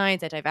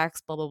 anti-science,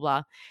 anti-vax, blah blah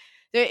blah.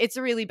 It's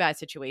a really bad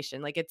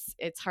situation. Like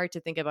it's hard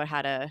to think about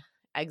how to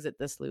exit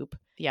this loop.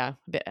 Yeah,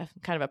 a bit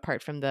kind of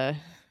apart from what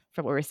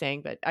we're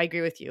saying, but I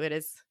agree with you. It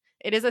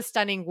is a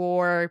stunning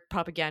war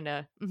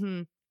propaganda.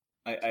 Mm-hmm.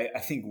 I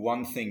think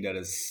one thing that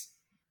is,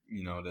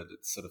 that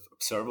it's sort of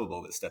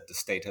observable is that the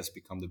state has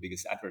become the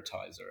biggest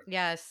advertiser.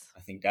 Yes.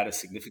 I think that is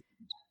significant.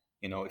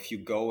 If you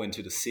go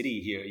into the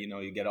city here,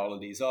 you get all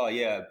of these,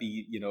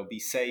 be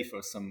safe,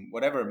 or some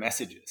whatever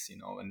messages,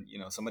 and,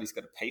 somebody's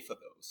got to pay for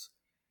those.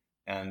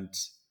 And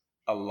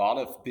a lot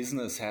of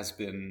business has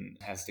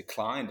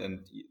declined,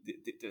 and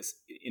there's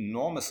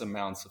enormous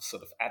amounts of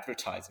sort of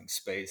advertising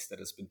space that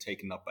has been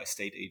taken up by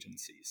state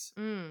agencies.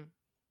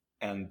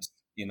 And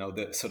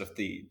the sort of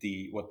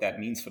the what that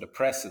means for the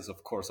press is,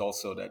 of course,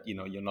 also that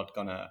you're not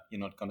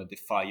gonna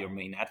defy your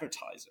main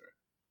advertiser.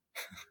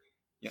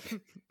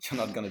 You're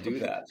not gonna do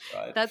that,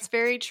 right? That's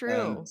very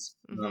true.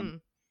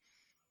 And,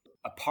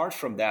 apart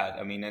from that,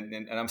 I mean,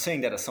 and I'm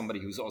saying that as somebody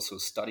who's also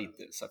studied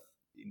this. I've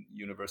in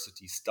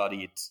university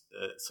studied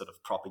sort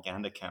of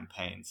propaganda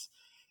campaigns.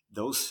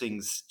 Those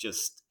things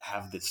just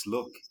have this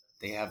look.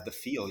 They have the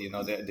feel.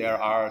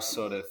 There are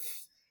sort of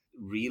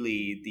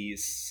really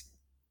these.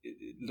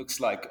 It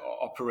looks like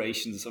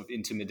operations of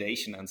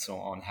intimidation and so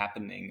on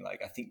happening.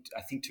 Like I think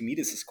to me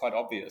this is quite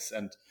obvious,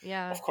 and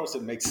of course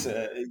it makes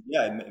it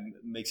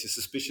makes you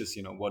suspicious.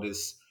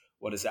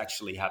 What is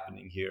actually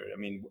happening here. I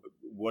mean,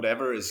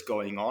 whatever is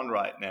going on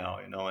right now,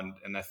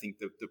 and I think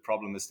the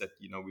problem is that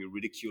we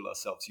ridicule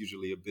ourselves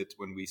usually a bit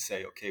when we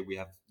say, okay, we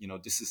have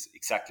this is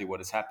exactly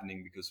what is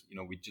happening, because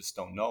we just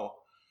don't know.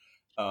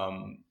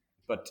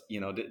 But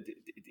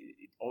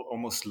it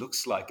almost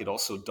looks like it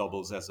also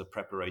doubles as a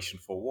preparation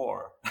for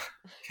war.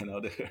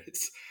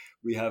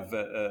 We have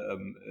a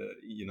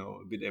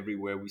bit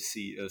everywhere. We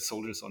see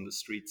soldiers on the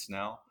streets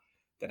now.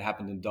 That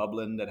happened in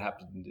Dublin. That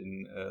happened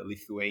in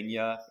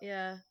Lithuania.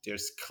 Yeah,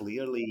 there's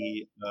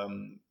clearly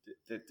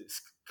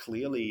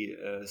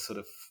sort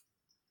of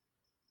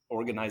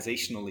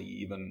organizationally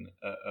even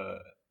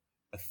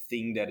a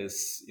thing that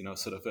is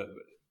sort of a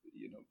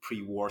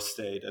pre-war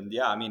state. And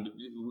I mean,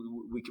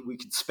 we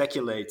could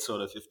speculate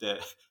sort of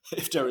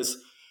if there is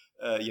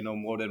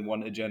more than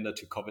one agenda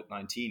to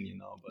COVID-19,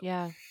 but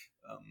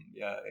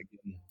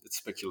again, it's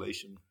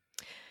speculation.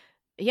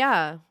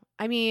 Yeah,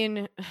 I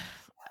mean,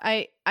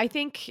 I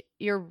think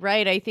you're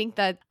right. I think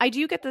that I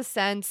do get the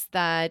sense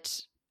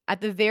that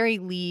at the very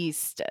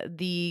least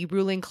the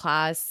ruling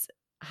class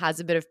has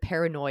a bit of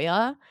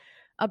paranoia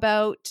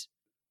about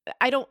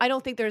I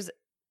don't think there's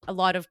a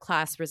lot of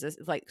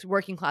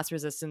working class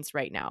resistance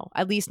right now.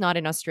 At least not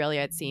in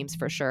Australia, it seems,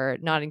 for sure.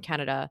 Not in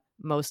Canada,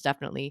 most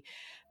definitely.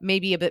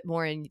 Maybe a bit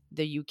more in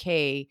the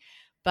UK.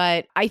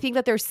 But I think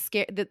that they're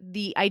scared.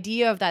 The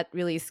idea of that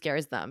really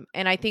scares them.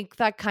 And I think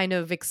that kind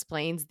of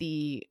explains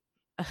the,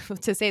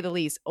 to say the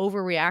least,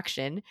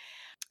 overreaction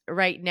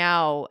right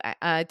now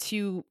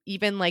to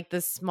even like the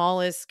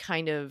smallest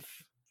kind of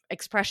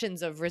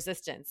expressions of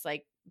resistance,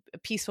 like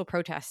peaceful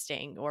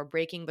protesting or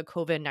breaking the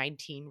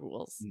COVID-19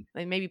 rules.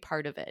 And maybe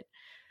part of it,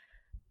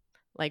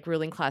 like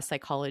ruling class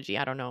psychology.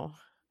 I don't know.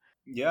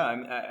 Yeah, I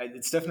mean,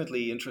 it's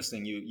definitely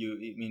interesting. I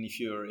mean, if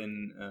you're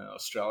in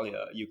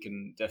Australia, you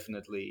can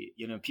definitely,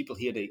 people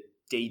here,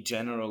 they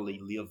generally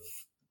live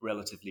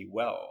relatively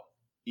well.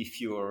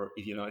 If you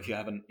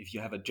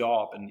have a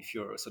job, and if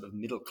you're sort of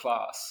middle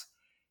class,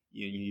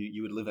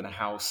 you would live in a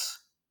house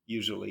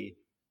usually,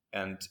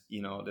 and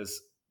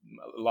there's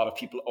a lot of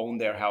people own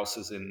their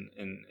houses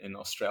in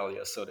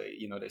Australia, so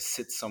they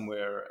sit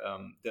somewhere.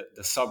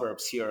 The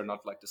suburbs here are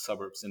not like the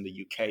suburbs in the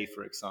UK,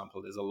 for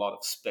example. There's a lot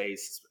of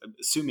space,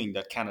 assuming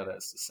that Canada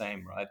is the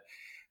same, right?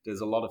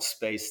 There's a lot of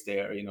space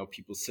there.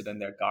 People sit in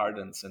their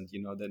gardens, and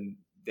then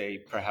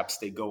they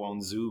go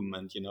on Zoom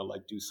and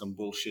like do some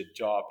bullshit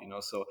job.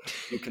 So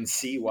you can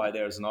see why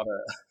there's not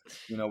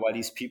why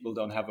these people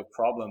don't have a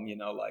problem.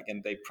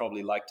 And they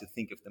probably like to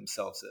think of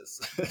themselves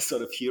as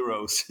sort of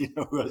heroes,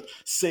 who are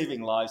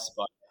saving lives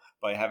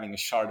by having a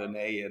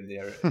Chardonnay in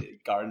their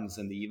gardens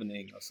in the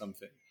evening or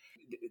something.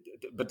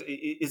 But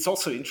it's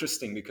also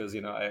interesting because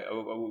I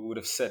would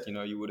have said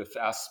you would have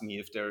asked me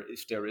if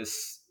there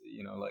is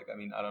I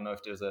mean, I don't know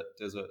if there's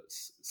a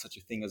such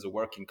a thing as a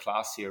working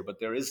class here, but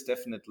there is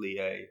definitely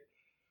a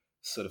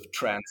sort of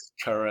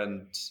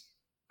transparent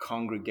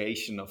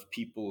congregation of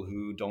people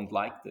who don't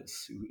like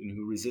this,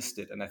 who resist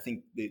it. And I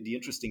think the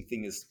interesting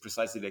thing is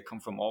precisely they come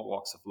from all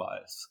walks of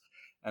life.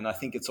 And I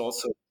think it's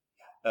also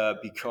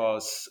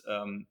because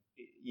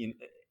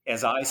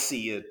as I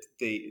see it,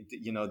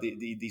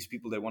 these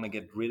people, they want to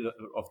get rid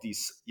of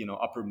these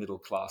upper middle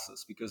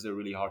classes because they're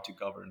really hard to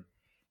govern.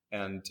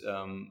 And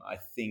I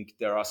think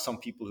there are some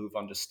people who've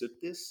understood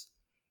this,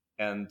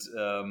 and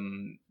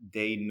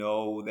they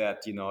know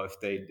that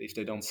if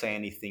they don't say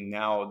anything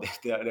now,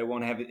 they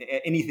won't have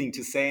anything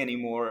to say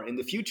anymore in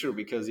the future,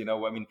 because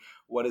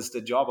what is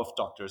the job of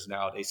doctors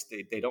nowadays?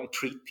 They don't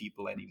treat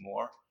people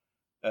anymore.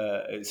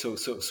 So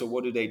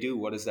what do?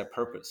 What is their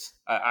purpose?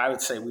 I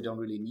would say we don't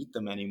really need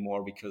them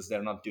anymore because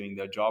they're not doing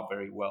their job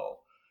very well.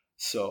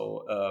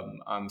 So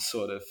I'm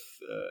sort of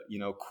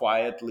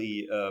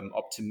quietly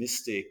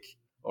optimistic,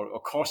 or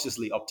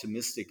cautiously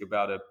optimistic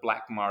about a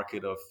black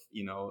market of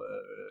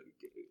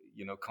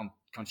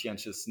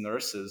conscientious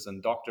nurses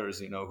and doctors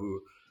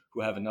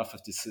who have enough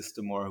of the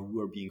system, or who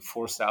are being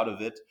forced out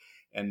of it,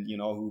 and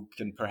who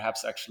can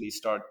perhaps actually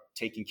start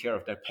taking care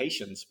of their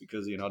patients,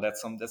 because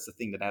that's the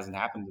thing that hasn't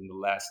happened in the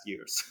last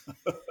years.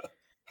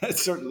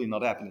 It's certainly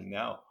not happening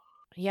now.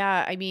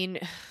 Yeah, I mean,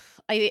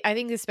 I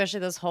think especially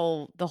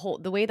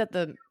the way that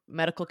the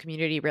medical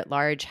community writ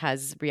large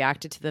has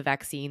reacted to the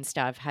vaccine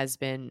stuff has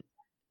been,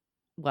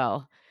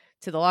 well,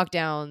 to the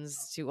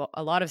lockdowns, to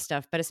a lot of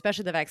stuff, but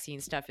especially the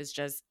vaccine stuff is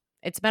just,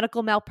 it's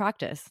medical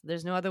malpractice.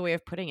 There's no other way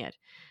of putting it.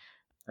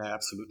 I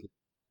absolutely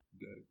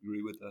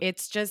agree with that.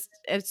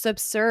 It's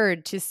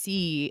absurd to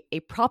see a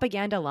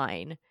propaganda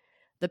line,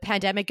 the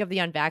pandemic of the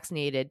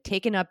unvaccinated,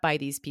 taken up by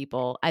these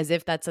people as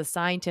if that's a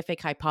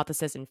scientific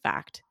hypothesis in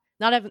fact.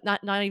 Not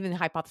even a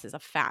hypothesis, a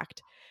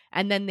fact.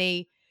 And then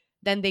they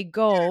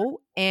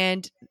go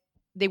and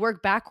they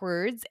work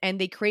backwards and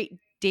they create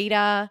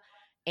data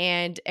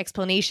and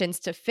explanations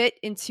to fit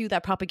into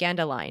that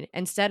propaganda line,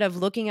 instead of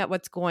looking at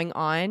what's going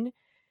on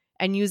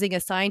and using a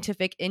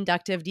scientific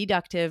inductive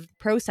deductive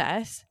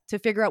process to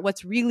figure out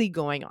what's really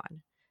going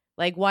on.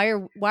 Like, why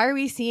are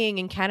we seeing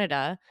in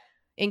Canada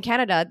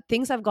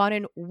things have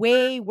gotten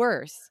way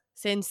worse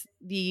since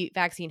the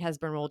vaccine has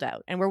been rolled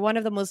out, and we're one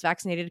of the most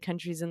vaccinated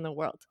countries in the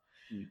world.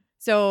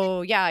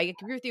 So yeah, I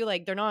agree with you.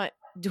 Like, they're not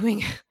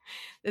doing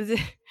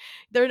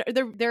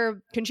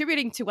they're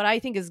contributing to what I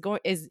think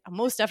is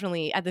most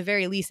definitely, at the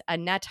very least, a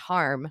net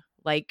harm.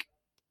 Like,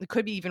 it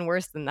could be even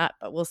worse than that,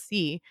 but we'll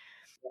see.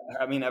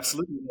 I mean,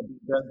 absolutely.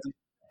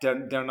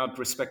 They're not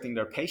respecting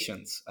their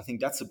patients. I think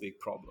that's a big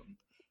problem.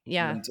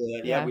 Yeah. And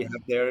we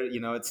have there,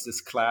 it's this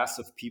class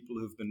of people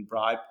who've been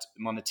bribed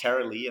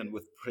monetarily and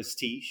with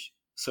prestige,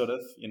 sort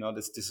of.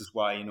 This is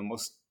why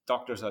most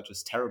doctors are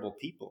just terrible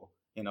people.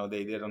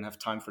 They don't have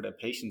time for their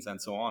patients and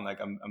so on. Like,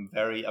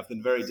 I've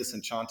been very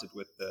disenchanted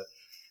with the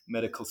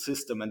medical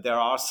system, and there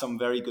are some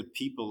very good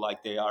people,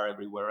 like they are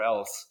everywhere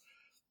else.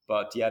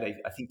 But yeah,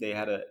 I think they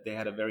had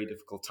a very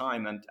difficult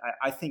time, and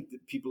I think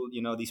that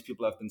these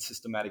people have been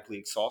systematically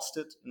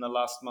exhausted in the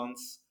last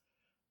months.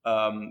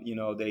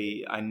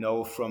 I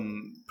know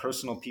from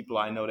personal people,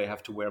 I know they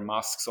have to wear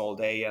masks all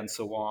day and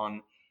so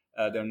on.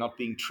 They're not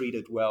being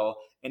treated well,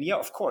 and yeah,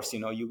 of course,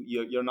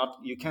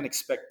 you can't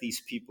expect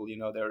these people.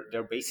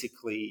 They're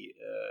basically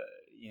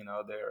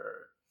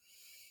they're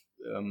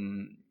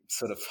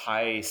sort of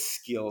high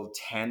skilled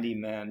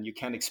handyman. You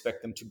can't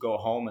expect them to go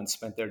home and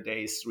spend their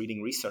days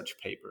reading research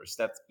papers.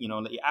 That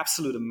the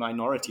absolute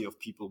minority of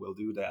people will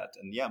do that,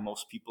 and yeah,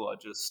 most people are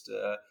just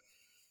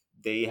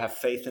they have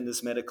faith in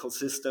this medical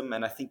system,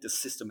 and I think the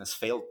system has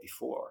failed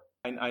before.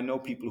 I know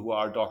people who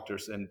are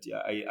doctors, and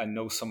I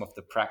know some of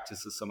the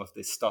practices, some of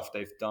the stuff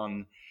they've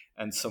done,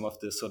 and some of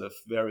the sort of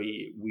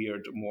very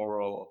weird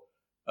moral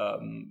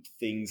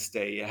things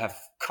they have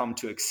come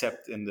to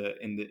accept in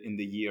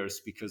the years,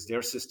 because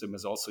their system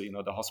is also,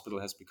 the hospital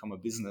has become a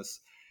business,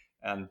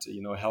 and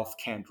health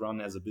can't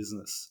run as a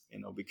business,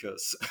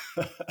 because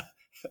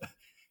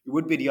it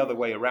would be the other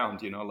way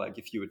around. Like,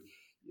 if you would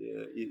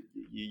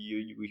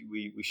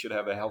we should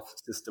have a health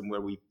system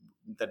where we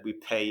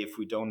pay if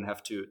we don't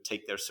have to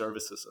take their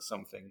services or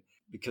something,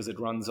 because it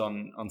runs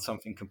on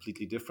something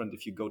completely different.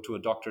 If you go to a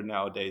doctor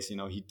nowadays,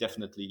 he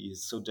definitely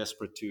is so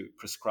desperate to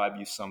prescribe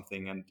you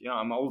something. And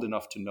I'm old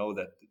enough to know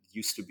that it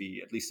used to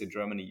be, at least in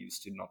Germany,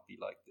 used to not be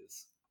like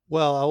this.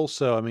 Well,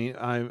 also, I mean,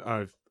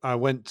 I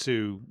went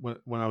to,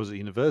 when I was at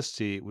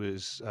university, it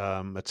was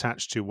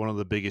attached to one of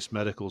the biggest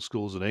medical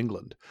schools in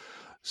England.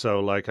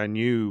 So, like, I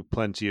knew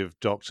plenty of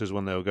doctors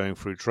when they were going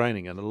through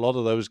training, and a lot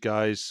of those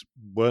guys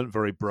weren't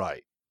very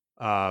bright.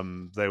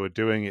 They were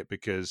doing it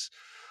because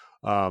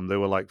they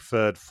were like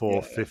third,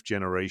 fourth, fifth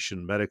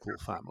generation medical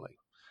family,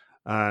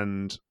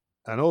 and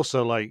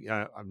also, like,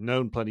 I've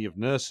known plenty of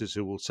nurses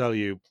who will tell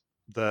you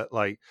that,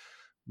 like,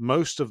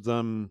 most of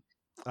them,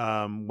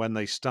 when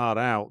they start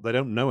out, they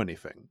don't know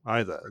anything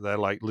either. They're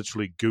like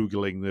literally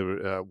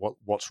Googling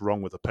what's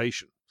wrong with the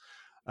patient.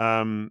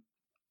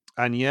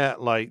 And yet,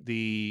 like,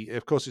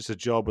 of course, it's a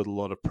job with a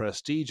lot of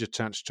prestige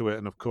attached to it.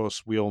 And of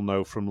course, we all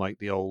know from like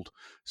the old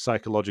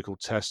psychological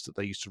tests that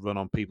they used to run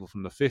on people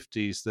from the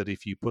 50s that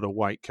if you put a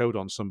white coat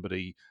on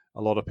somebody,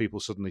 a lot of people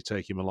suddenly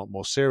take him a lot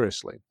more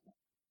seriously,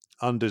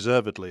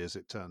 undeservedly, as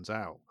it turns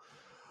out.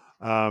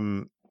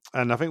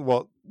 and I think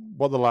what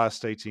the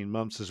last 18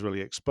 months has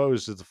really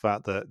exposed is the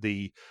fact that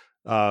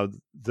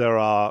there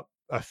are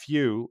a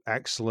few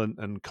excellent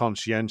and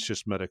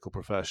conscientious medical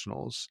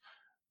professionals.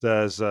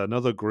 There's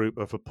another group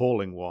of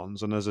appalling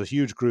ones, and there's a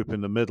huge group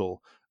in the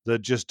middle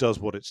that just does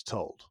what it's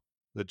told,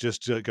 that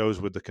just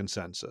goes with the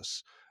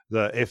consensus.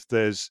 That if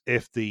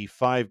the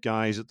five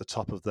guys at the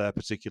top of their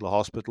particular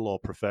hospital or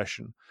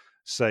profession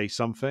say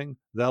something,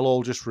 they'll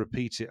all just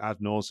repeat it ad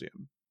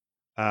nauseum.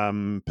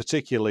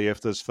 Particularly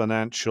if there's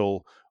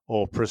financial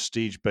or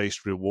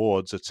prestige-based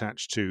rewards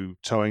attached to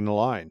towing the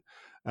line.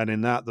 And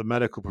in that, the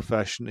medical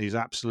profession is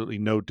absolutely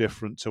no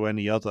different to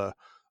any other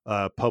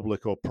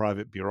public or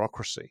private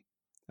bureaucracy.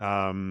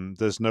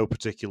 There's no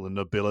particular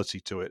nobility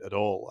to it at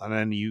all. And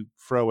then you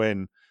throw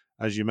in,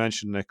 as you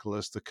mentioned,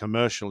 Nicholas, the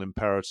commercial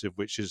imperative,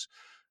 which has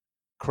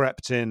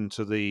crept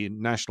into the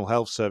National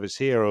Health Service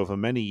here over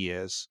many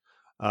years.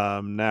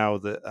 Now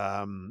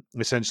that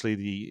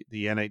essentially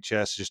the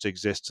NHS just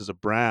exists as a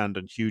brand,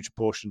 and huge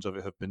portions of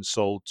it have been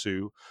sold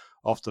to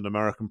often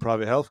American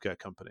private healthcare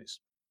companies.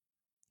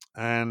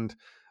 And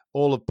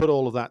put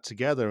all of that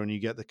together, and you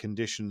get the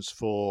conditions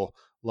for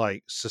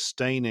like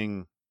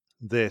sustaining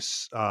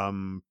this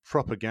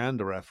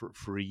propaganda effort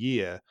for a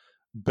year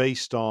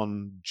based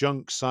on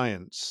junk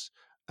science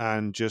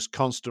and just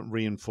constant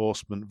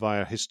reinforcement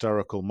via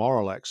hysterical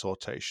moral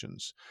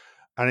exhortations.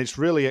 And it's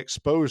really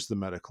exposed the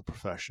medical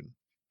profession.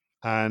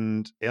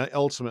 And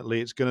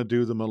ultimately, it's going to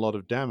do them a lot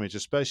of damage,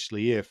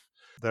 especially if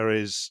there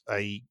is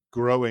a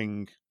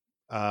growing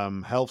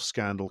health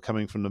scandal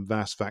coming from the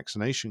mass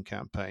vaccination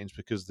campaigns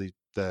because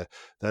they're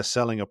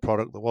selling a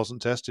product that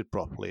wasn't tested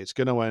properly. It's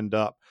going to end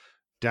up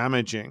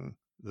damaging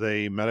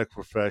the medical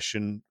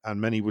profession,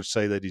 and many would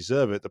say they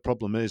deserve it. The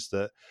problem is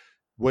that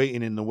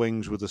waiting in the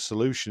wings with a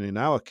solution, in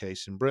our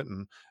case in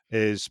Britain,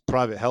 is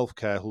private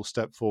healthcare who'll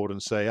step forward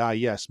and say,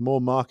 yes,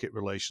 more market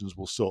relations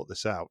will sort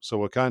this out. So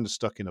we're kind of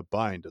stuck in a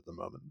bind at the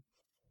moment.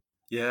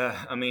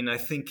 Yeah, I mean, I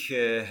think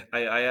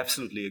I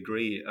absolutely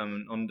agree.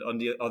 On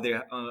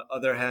the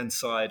other hand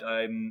side,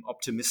 I'm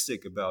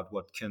optimistic about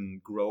what can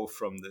grow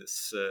from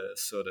this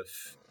sort of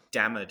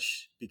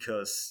damage,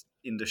 because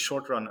in the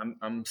short run,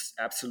 I'm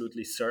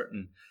absolutely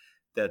certain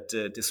that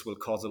this will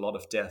cause a lot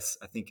of deaths.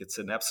 I think it's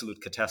an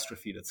absolute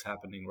catastrophe that's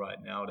happening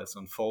right now, that's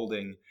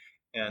unfolding,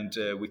 and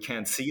we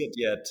can't see it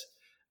yet,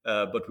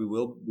 but we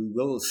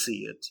will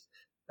see it.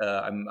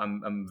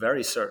 I'm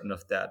very certain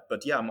of that.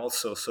 But yeah, I'm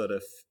also sort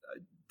of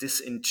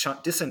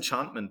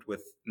disenchantment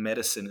with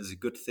medicine is a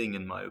good thing,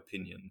 in my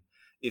opinion.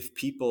 If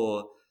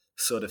people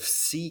sort of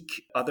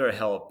seek other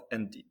help,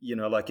 and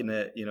like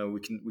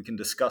we can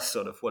discuss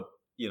sort of what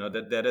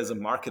that is a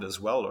market as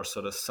well, or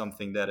sort of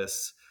something that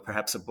is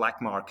perhaps a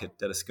black market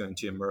that is going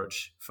to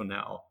emerge for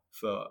now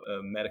for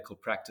medical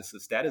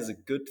practices. That is a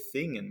good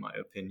thing, in my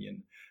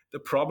opinion. The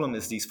problem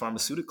is these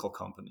pharmaceutical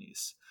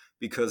companies,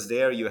 because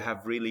there you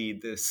have really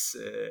this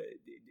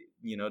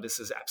this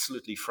is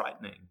absolutely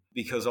frightening,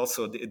 because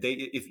also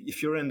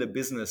if you're in the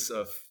business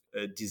of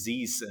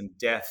disease and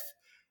death,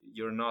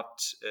 you're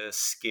not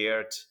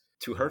scared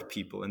to hurt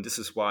people. And this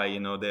is why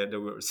there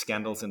were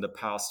scandals in the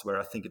past where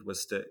I think it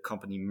was the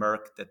company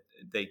Merck that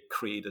they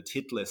created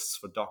hit lists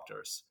for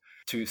doctors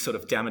to sort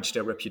of damage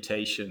their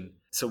reputation.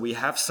 So we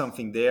have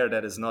something there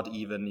that is not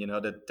even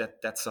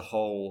that's a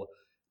whole,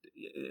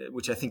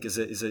 which I think is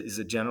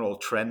a general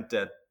trend,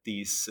 that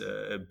these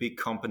big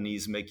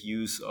companies make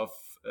use of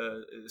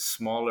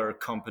smaller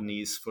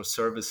companies for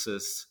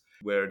services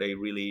where they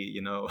really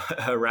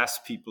harass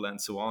people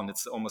and so on.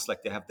 It's almost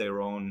like they have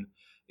their own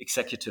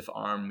executive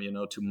arm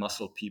to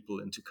muscle people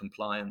into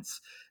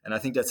compliance, and I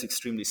think that's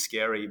extremely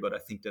scary. But I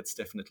think that's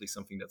definitely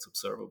something that's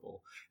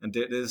observable, and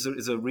there's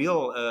a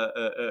real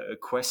a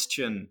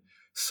question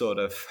sort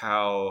of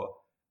how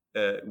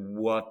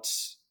what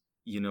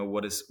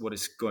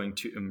is going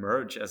to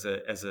emerge as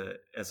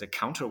a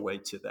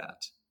counterweight to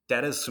that.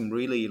 That is some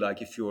really,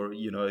 like, if you're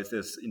if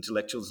there's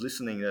intellectuals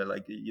listening,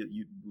 like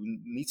you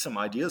need some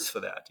ideas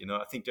for that.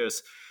 I think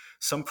there's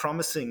some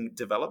promising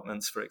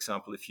developments. For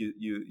example, if you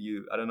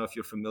I don't know if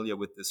you're familiar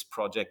with this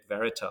Project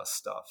Veritas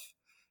stuff.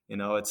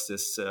 It's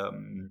this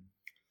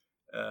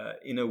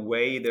in a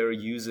way they're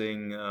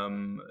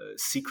using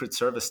Secret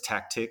Service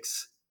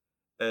tactics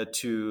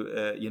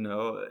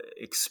to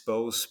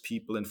expose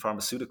people in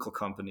pharmaceutical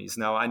companies.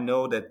 Now I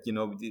know that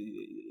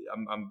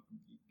I'm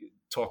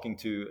talking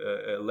to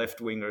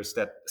left-wingers,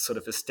 that sort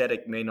of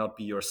aesthetic may not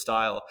be your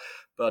style,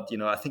 but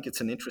I think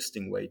it's an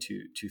interesting way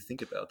to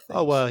think about things.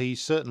 Oh well, he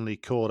certainly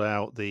called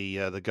out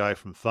the guy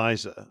from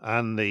Pfizer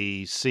and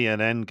the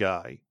CNN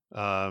guy.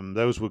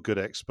 Those were good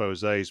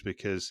exposés,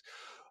 because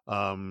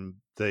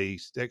the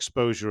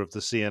exposure of the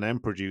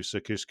CNN producer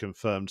just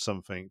confirmed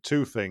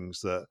two things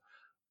that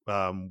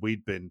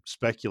we'd been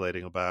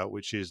speculating about,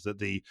 which is that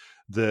they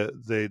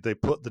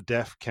put the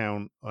death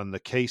count and the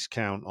case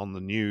count on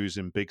the news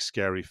in big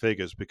scary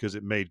figures because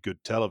it made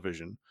good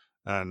television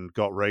and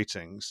got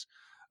ratings.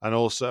 And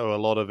also a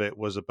lot of it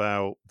was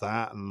about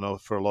that,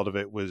 and for a lot of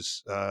it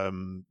was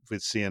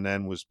with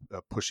CNN was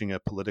pushing a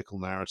political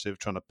narrative,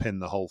 trying to pin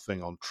the whole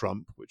thing on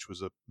Trump, which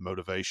was a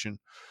motivation.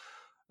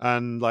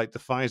 And like the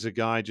Pfizer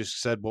guy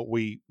just said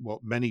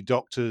what many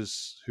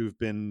doctors who've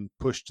been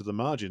pushed to the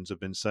margins have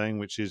been saying,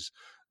 which is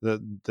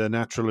that the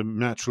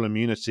natural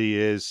immunity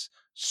is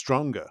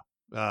stronger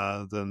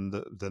than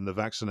the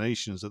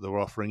vaccinations that they're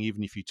offering,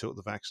 even if you took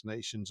the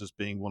vaccinations as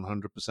being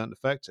 100%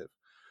 effective.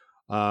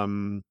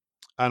 And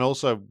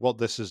also, what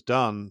this has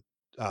done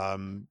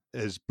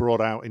is brought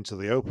out into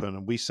the open,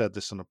 and we said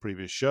this on a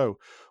previous show,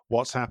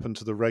 what's happened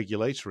to the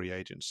regulatory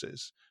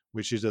agencies,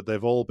 which is that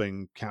they've all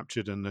been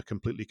captured and are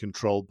completely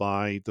controlled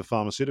by the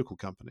pharmaceutical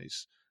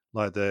companies.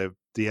 Like the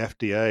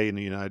FDA in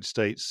the United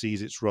States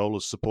sees its role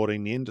as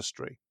supporting the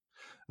industry.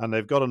 And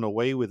they've gotten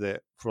away with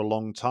it for a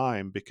long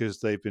time because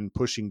they've been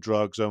pushing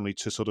drugs only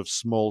to sort of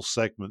small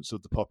segments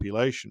of the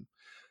population.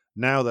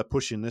 Now they're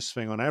pushing this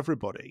thing on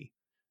everybody.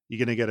 You're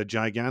going to get a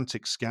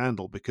gigantic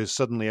scandal because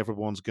suddenly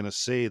everyone's going to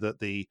see that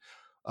the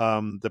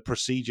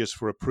procedures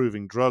for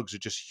approving drugs are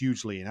just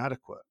hugely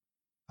inadequate,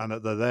 and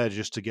that they're there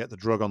just to get the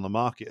drug on the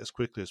market as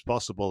quickly as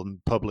possible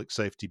and public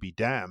safety be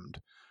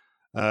damned,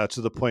 to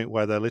the point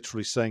where they're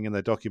literally saying in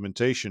their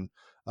documentation,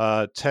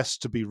 tests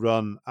to be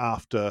run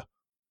after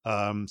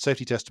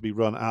safety tests to be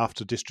run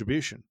after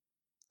distribution.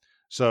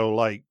 So,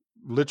 like,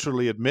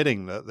 literally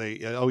admitting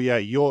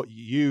that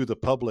you, the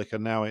public, are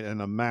now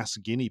in a mass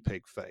guinea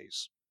pig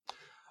phase.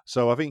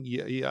 So I think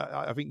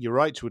you're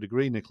right to a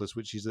degree, Nicholas,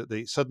 which is that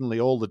they suddenly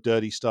all the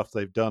dirty stuff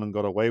they've done and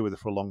got away with it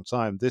for a long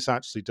time. This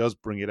actually does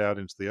bring it out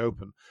into the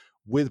open,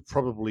 with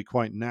probably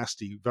quite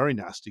nasty, very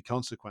nasty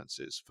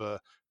consequences for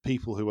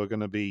people who are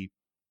going to be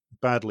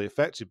badly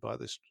affected by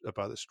this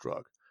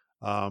drug,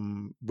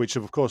 which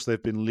of course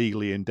they've been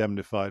legally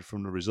indemnified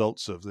from the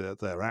results of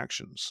their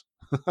actions.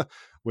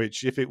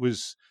 Which, if it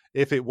was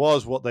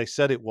what they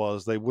said it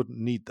was, they wouldn't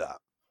need that.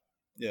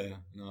 Yeah,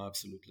 no,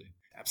 absolutely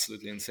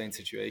insane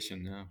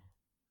situation. Yeah,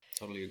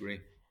 totally agree.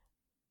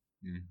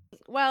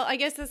 Well, I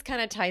guess this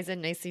kind of ties in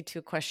nicely to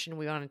a question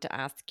we wanted to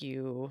ask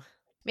you,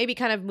 maybe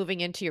kind of moving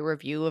into your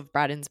review of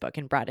Braden's book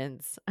and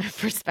Braden's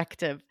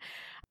perspective.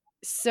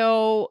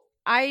 So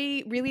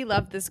I really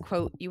love this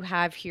quote you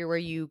have here where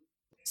you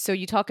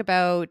talk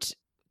about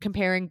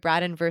comparing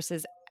Braden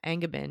versus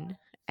Angevin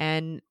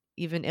and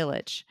even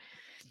Illich.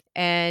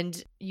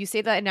 And you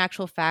say that in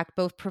actual fact,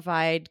 both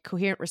provide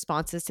coherent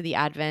responses to the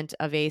advent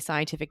of a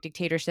scientific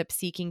dictatorship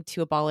seeking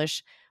to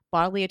abolish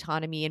bodily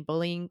autonomy and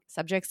bullying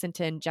subjects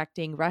into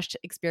injecting rushed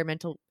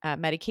experimental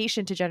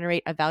medication to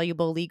generate a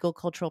valuable legal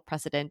cultural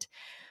precedent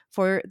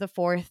for the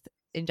fourth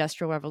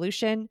industrial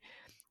revolution,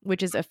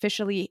 which is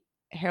officially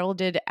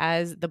heralded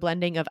as the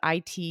blending of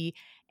IT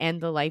and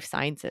the life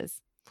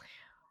sciences.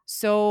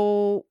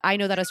 So I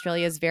know that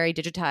Australia is very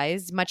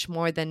digitized, much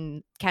more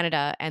than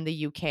Canada and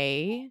the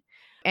UK.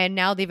 And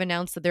now they've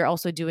announced that they're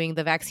also doing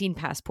the vaccine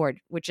passport,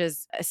 which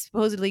is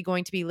supposedly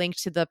going to be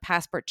linked to the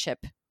passport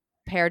chip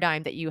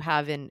paradigm that you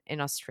have in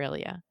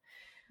Australia.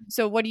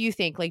 So what do you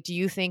think? Like, do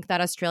you think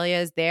that Australia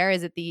is there?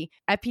 Is it the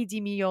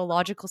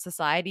epidemiological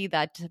society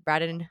that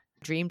Braden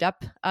dreamed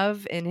up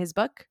of in his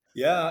book?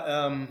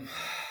 Yeah,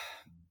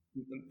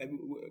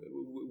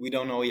 we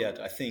don't know yet.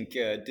 I think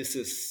this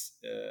is.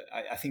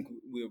 I think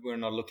we're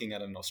not looking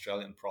at an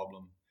Australian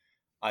problem.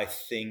 I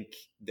think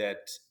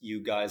that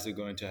you guys are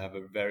going to have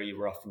a very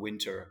rough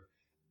winter.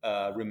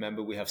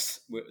 Remember, we have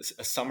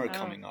a summer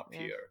coming up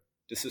here.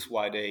 This is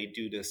why they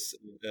do this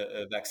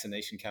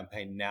vaccination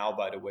campaign now,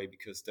 by the way,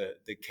 because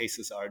the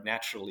cases are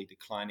naturally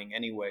declining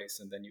anyways,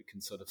 and then you can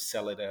sort of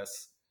sell it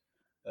as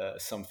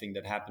something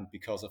that happened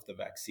because of the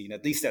vaccine.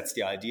 At least that's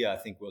the idea. I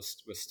think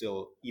we're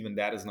still, even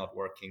that is not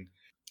working.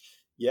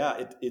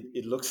 Yeah,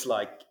 it looks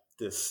like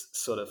this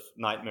sort of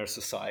nightmare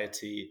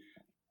society.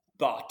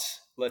 But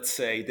let's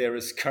say there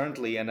is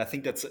currently, and I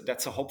think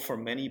that's a hope for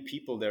many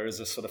people, there is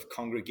a sort of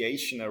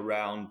congregation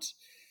around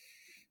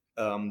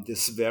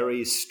this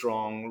very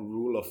strong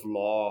rule of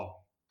law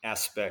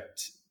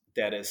aspect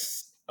that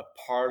is a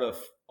part of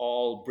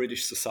all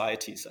British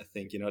societies. I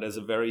think, there's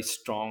a very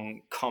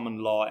strong common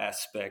law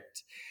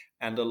aspect,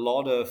 and a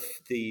lot of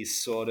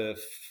these sort of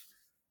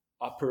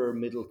upper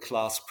middle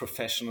class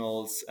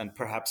professionals and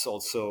perhaps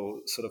also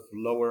sort of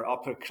lower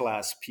upper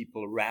class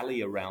people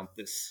rally around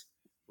this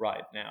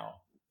right now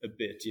a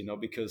bit,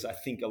 because I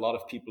think a lot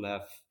of people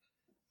have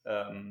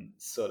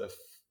sort of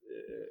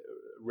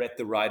read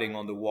the writing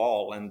on the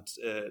wall and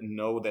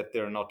know that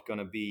they're not going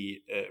to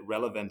be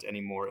relevant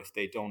anymore if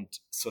they don't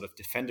sort of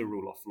defend the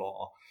rule of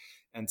law.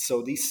 And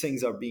so these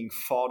things are being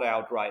fought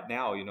out right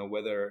now,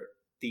 whether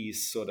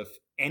these sort of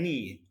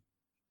any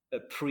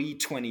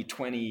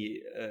pre-2020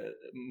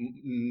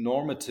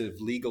 normative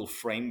legal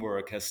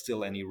framework has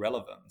still any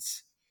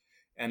relevance.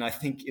 And I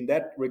think in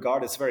that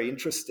regard, it's very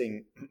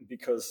interesting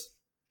because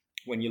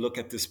when you look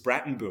at this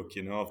Bratton book,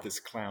 of this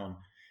clown,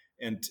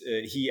 and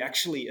he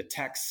actually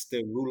attacks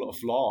the rule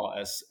of law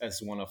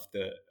as one of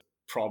the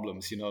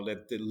problems,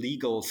 that the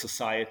legal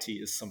society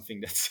is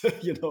something that's,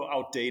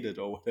 outdated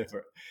or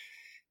whatever.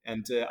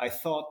 And I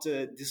thought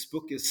this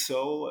book is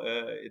so,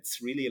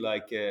 it's really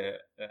like, I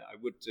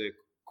would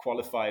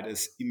qualify it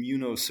as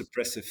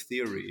immunosuppressive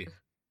theory.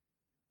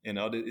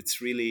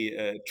 It's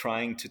really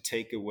trying to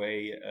take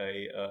away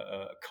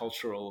a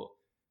cultural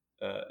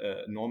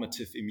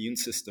normative immune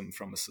system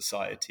from a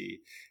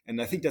society.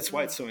 And I think that's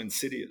why it's so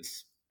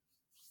insidious.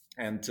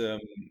 And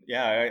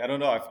I don't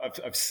know.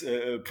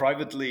 I've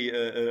privately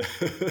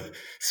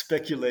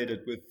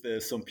speculated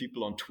with some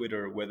people on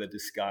Twitter whether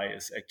this guy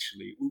is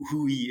actually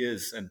who he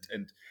is,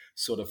 and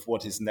sort of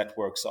what his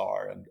networks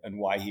are, and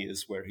why he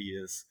is where he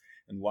is,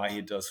 and why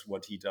he does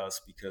what he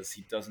does. Because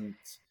he doesn't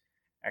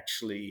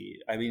actually.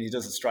 I mean, he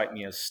doesn't strike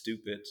me as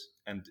stupid,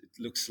 and it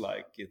looks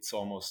like it's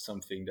almost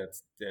something that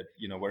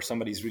where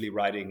somebody's really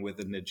writing with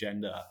an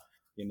agenda,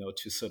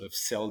 to sort of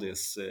sell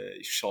this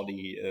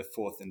shoddy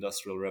fourth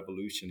industrial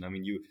revolution. I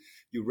mean,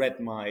 you read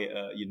my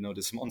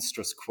this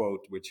monstrous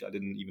quote, which I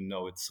didn't even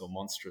know it's so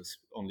monstrous.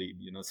 Only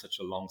such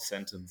a long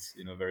sentence,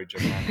 very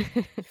Germanic.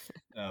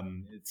 I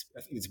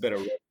think it's better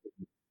read.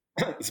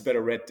 It's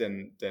better read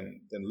than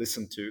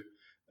listened to.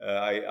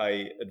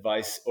 I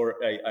advise, or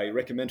I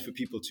recommend for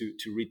people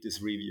to read this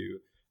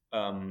review,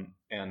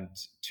 and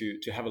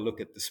to have a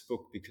look at this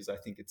book, because I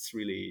think it's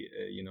really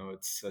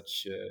it's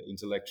such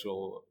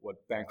intellectual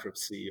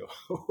bankruptcy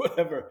or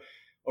whatever,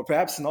 or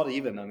perhaps not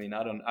even. I mean,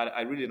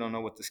 I really don't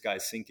know what this guy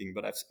is thinking,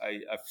 but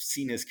I've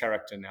seen his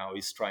character now.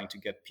 He's trying to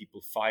get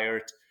people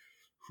fired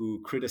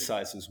who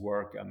criticize his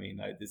work. I mean,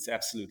 it's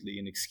absolutely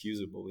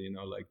inexcusable.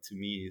 Like, to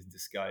me,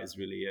 this guy is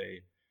really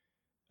a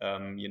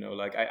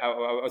like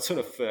I sort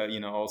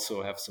of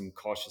also have some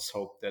cautious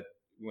hope that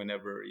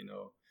whenever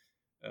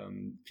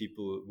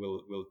people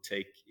will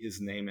take his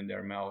name in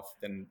their mouth,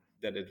 then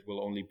that it will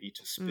only be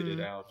to spit it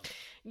out.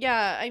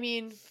 Yeah, I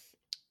mean,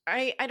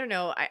 I don't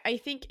know. I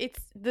think it's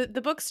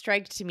the book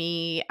strike to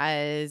me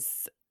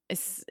as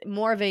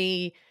more of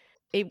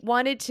it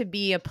wanted to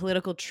be a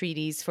political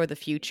treatise for the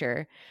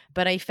future,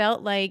 but I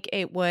felt like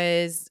it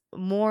was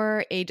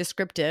more a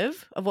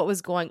descriptive of what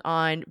was going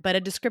on, but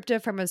a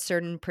descriptive from a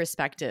certain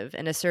perspective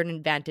and a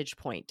certain vantage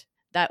point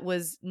that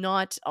was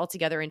not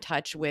altogether in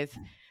touch with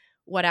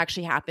what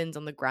actually happens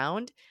on the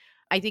ground.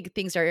 I think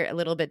things are a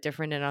little bit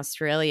different in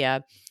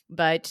Australia,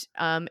 but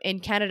in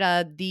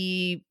Canada,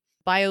 the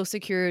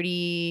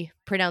biosecurity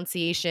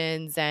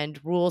pronunciations and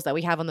rules that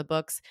we have on the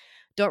books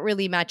don't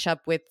really match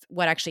up with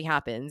what actually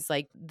happens.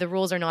 Like, the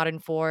rules are not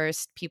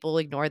enforced, people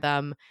ignore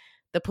them,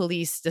 the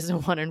police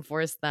doesn't want to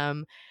enforce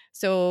them.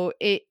 So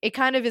it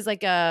kind of is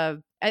like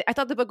I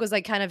thought the book was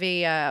like kind of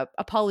a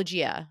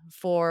apologia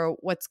for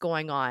what's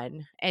going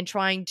on and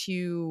trying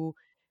to.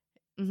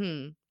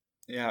 Mm-hmm.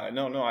 Yeah,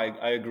 no,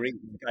 I agree.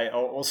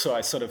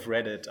 I sort of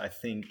read it. I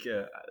think,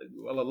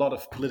 well, a lot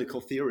of political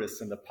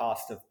theorists in the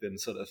past have been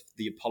sort of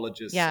the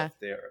apologists Yeah. of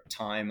their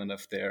time and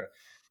of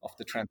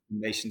the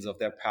transformations of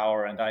their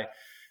power. And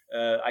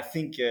I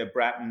think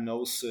Bratton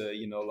knows,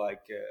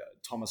 like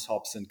Thomas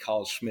Hobbes and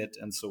Carl Schmitt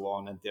and so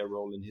on, and their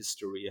role in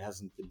history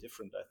hasn't been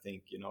different, I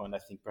think, and I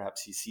think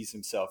perhaps he sees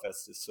himself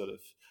as this sort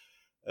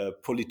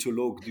of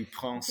politologue du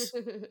prince,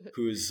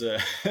 who's,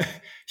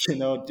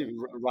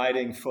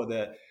 writing for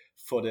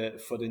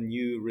the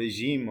new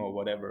regime or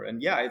whatever.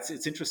 And yeah,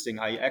 it's interesting.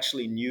 I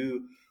actually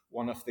knew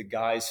one of the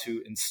guys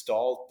who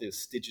installed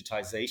this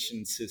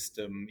digitization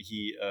system.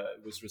 He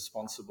was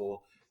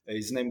responsible.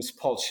 His name is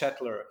Paul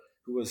Shetler,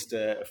 who was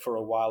for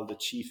a while the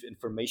chief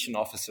information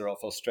officer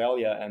of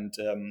Australia. And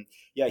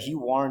he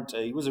warned.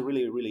 He was a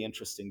really, really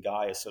interesting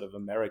guy, a sort of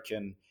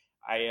American.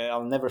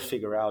 I'll never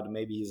figure out.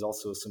 Maybe he's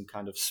also some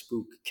kind of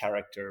spook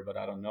character, but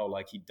I don't know.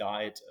 Like, he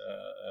died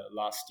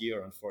last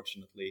year,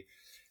 unfortunately.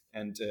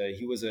 And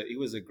he was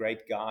a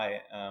great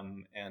guy,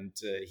 and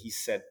he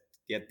said,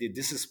 "Yeah,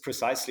 this is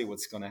precisely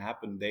what's going to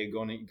happen. They're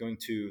going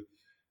to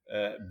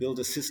build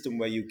a system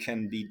where you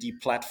can be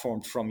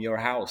deplatformed from your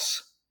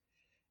house."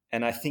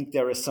 And I think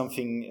there is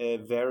something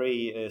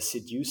very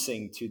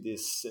seducing to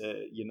this,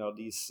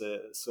 these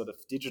sort of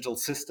digital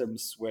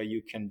systems where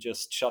you can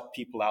just shut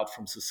people out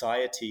from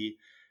society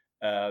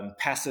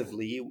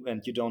passively,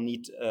 and you don't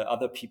need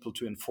other people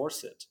to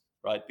enforce it.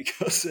 Right,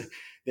 because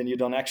then you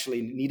don't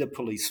actually need a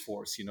police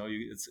force.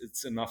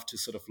 It's enough to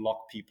sort of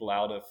lock people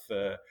out of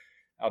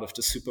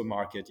the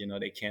supermarket.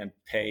 They can't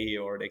pay,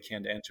 or they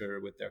can't enter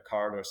with their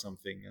card or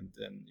something, and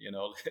then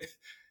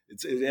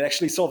it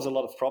actually solves a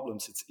lot of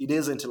problems. It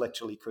is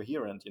intellectually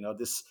coherent.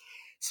 This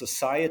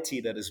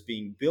society that is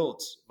being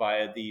built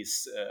via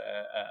these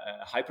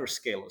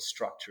hyperscaler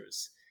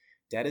structures,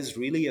 that is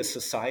really a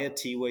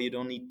society where you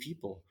don't need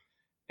people,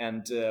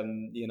 and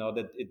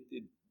that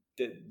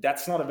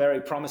that's not a very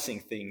promising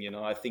thing.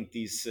 I think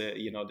these,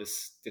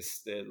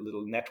 this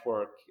little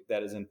network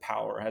that is in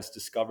power has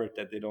discovered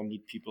that they don't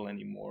need people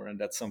anymore, and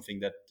that's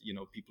something that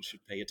people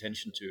should pay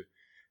attention to.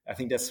 I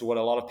think that's what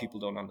a lot of people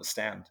don't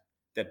understand.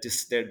 That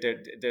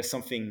there's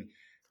something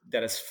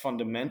that is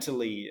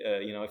fundamentally,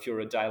 if you're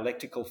a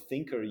dialectical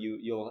thinker,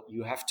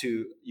 you have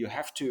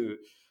to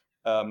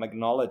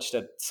acknowledge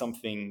that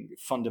something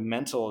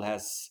fundamental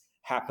has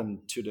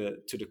happened to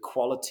the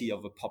quality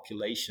of a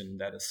population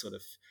that is sort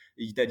of,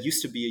 that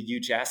used to be a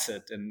huge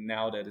asset, and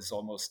now that is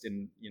almost,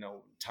 in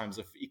times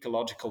of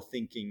ecological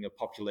thinking, a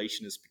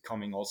population is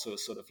becoming also a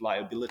sort of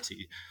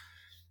liability.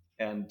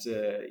 And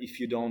if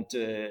you don't,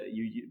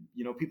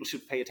 people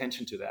should pay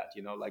attention to that.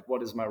 Like,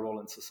 what is my role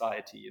in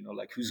society?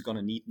 Like, who's going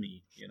to need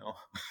me?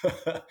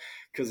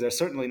 Because they're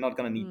certainly not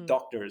going to need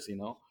doctors,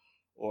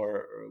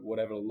 or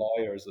whatever,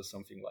 lawyers or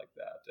something like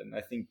that. And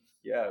I think,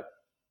 yeah,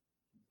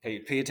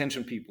 pay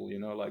attention, people.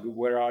 Like,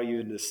 where are you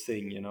in this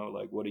thing?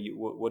 Like, what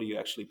do you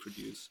actually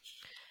produce,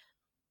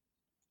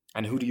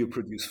 and who do you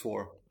produce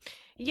for?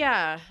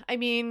 Yeah, I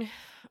mean,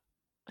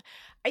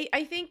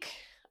 I think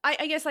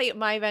I guess like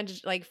my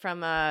advantage, like from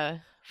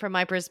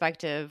my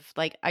perspective,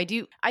 like I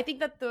think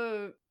that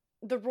the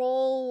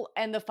role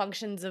and the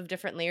functions of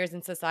different layers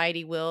in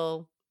society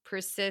will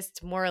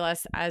persist more or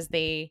less as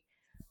they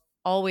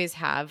always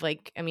have.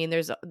 Like, I mean,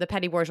 there's the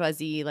petty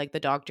bourgeoisie, like the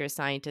doctors,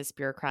 scientists,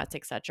 bureaucrats,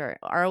 etc.,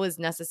 are always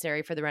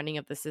necessary for the running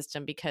of the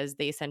system, because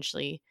they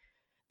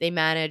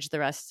manage the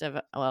rest of,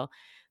 well,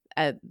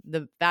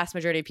 the vast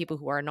majority of people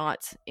who are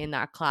not in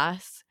that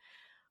class.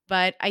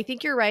 But I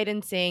think you're right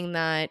in saying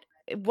that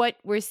what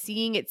we're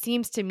seeing, it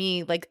seems to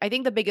me like, I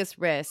think the biggest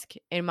risk,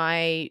 in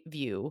my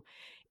view,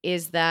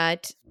 is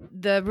that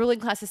the ruling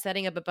class is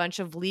setting up a bunch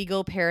of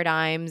legal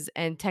paradigms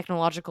and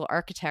technological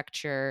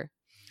architecture,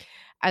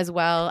 as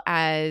well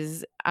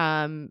as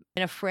an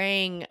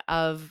fraying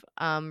of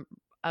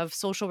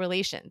social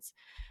relations,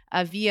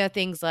 via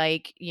things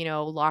like,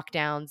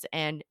 lockdowns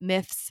and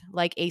myths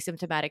like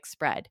asymptomatic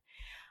spread.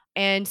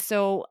 And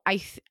so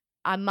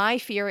my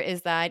fear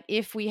is that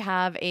if we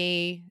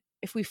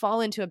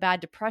fall into a bad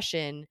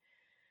depression,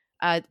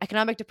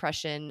 economic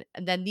depression,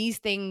 then these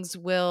things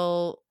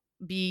will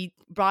be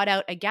brought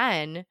out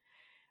again,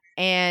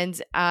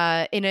 and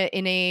in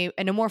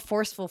a more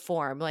forceful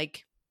form,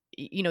 like,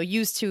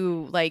 used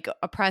to like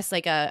oppress,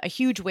 like a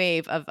huge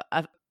wave of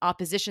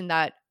opposition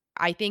that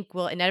I think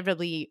will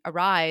inevitably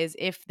arise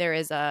if there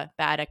is a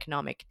bad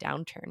economic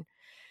downturn.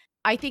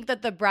 I think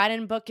that the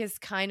Bratton book is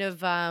kind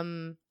of,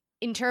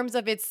 in terms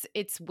of its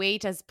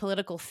weight as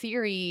political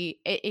theory,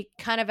 it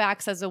kind of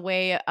acts as a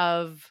way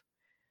of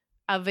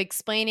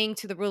explaining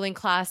to the ruling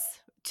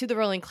class,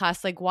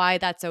 like, why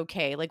that's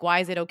okay. Like, why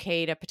is it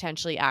okay to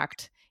potentially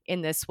act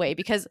in this way?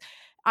 Because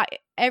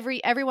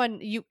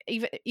everyone,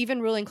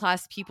 even ruling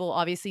class people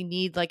obviously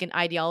need like an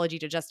ideology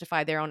to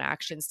justify their own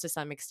actions to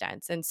some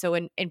extent. And so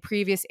in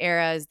previous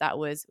eras, that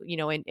was,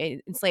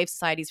 in slave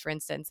societies, for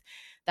instance,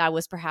 that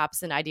was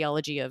perhaps an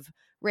ideology of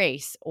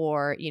race,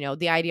 or,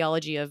 the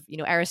ideology of,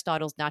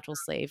 Aristotle's natural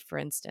slave, for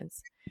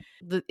instance.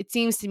 It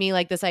seems to me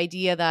like this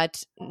idea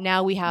that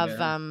now we have,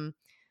 Yeah.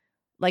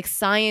 like,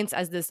 science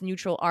as this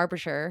neutral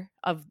arbiter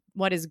of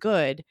what is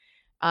good,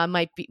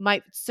 might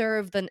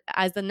serve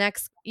as the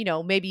next,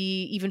 maybe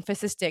even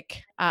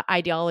fascistic,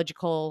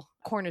 ideological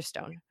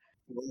cornerstone.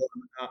 Well,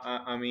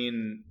 I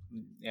mean,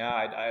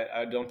 yeah,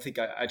 I don't think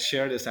I'd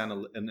share this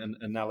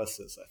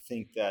analysis. I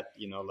think that,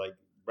 like,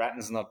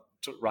 Bratton's not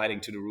writing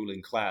to the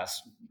ruling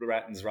class.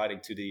 Bratton's writing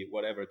to the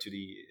whatever, to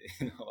the,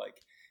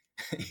 like,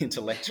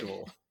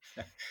 intellectual,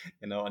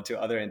 and to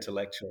other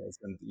intellectuals,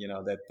 and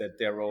that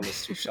their role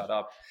is to shut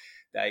up.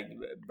 Like,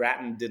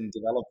 Bratton didn't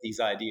develop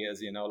these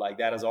ideas, like,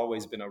 that has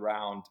always been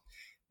around.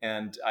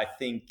 And I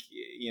think,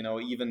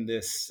 even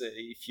this,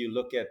 if you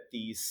look at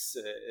these,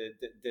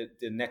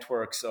 the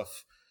networks of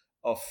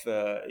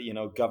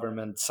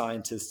government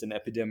scientists and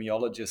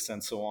epidemiologists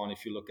and so on,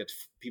 if you look at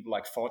people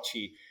like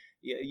Fauci,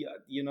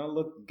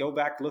 go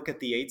back, look at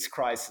the AIDS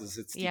crisis.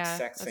 It's the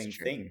exact same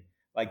thing.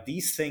 Like,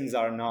 these things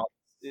are not,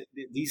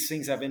 these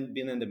things have been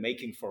in the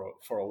making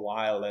for a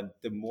while. And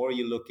the more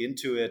you look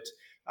into it,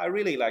 I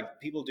really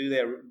like people do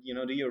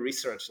your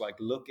research, like,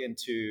 look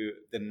into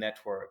the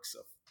networks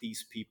of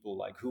these people.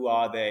 Like, who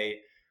are they?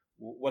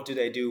 What do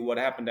they do? What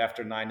happened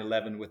after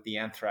 9/11 with the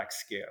anthrax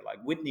scare? Like,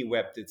 Whitney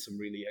Webb did some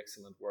really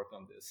excellent work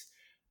on this.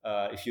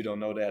 If you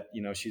don't know that,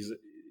 she's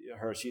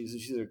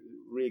a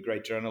really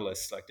great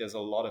journalist. Like, there's a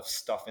lot of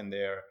stuff in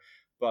there,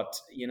 but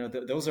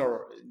those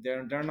are,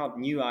 they're not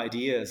new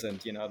ideas. And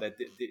that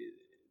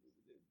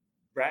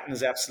Bratton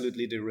is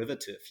absolutely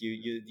derivative.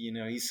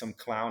 He's some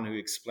clown who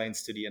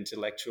explains to the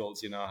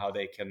intellectuals, how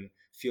they can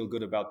feel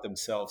good about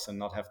themselves and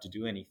not have to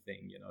do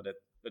anything.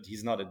 But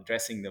he's not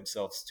addressing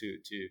themselves to.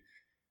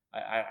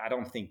 I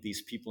don't think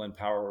these people in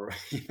power,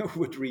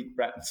 would read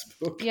Bratton's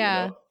book.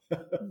 Yeah.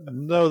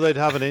 No, they'd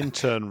have an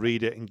intern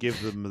read it and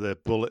give them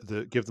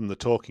give them the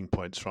talking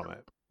points from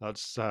it.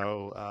 That's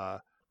how.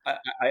 I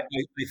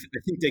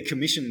think they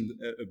commissioned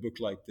a book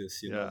like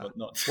this, but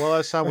not. Well,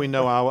 that's how we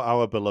know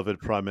our beloved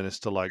Prime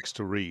Minister likes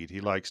to read. He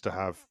likes to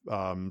have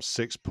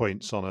 6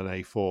 points on an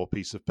A4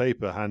 piece of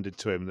paper handed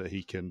to him that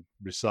he can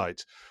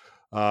recite.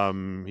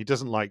 He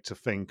doesn't like to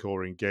think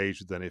or engage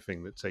with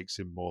anything that takes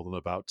him more than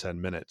about 10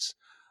 minutes.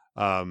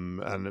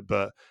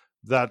 But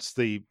that's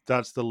the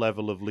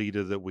level of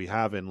leader that we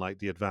have in, like,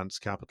 the advanced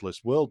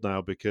capitalist world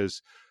now,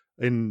 because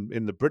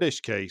in the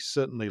British case,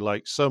 certainly,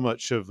 like, so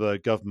much of the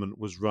government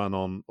was run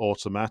on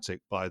automatic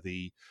by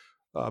the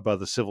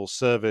civil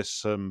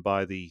service and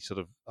by the sort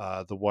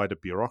of the wider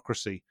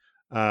bureaucracy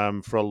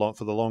for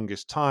the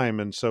longest time,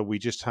 and so we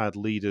just had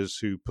leaders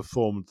who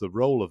performed the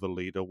role of a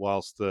leader,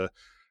 whilst the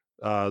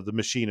the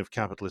machine of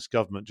capitalist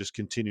government just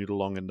continued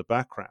along in the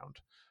background.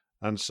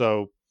 And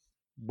so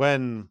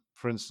when,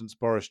 for instance,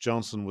 Boris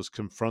Johnson was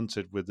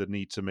confronted with the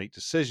need to make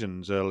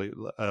decisions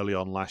early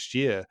on last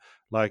year,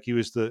 like he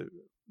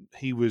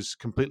was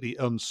completely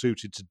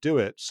unsuited to do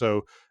it.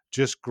 So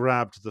just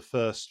grabbed the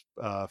first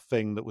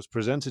thing that was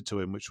presented to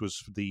him, which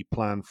was the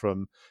plan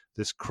from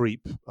this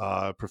creep,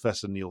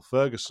 Professor Neil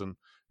Ferguson,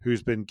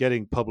 who's been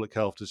getting public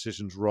health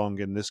decisions wrong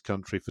in this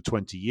country for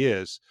 20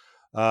 years.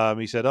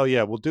 He said, "Oh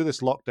yeah, we'll do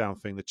this lockdown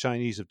thing. The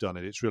Chinese have done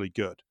it. It's really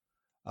good."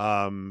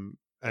 And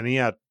he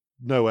had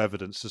no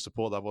evidence to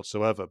support that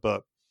whatsoever.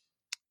 But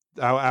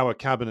our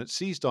cabinet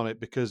seized on it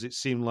because it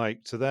seemed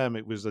like to them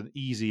it was an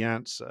easy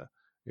answer.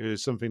 It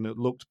was something that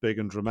looked big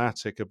and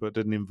dramatic, but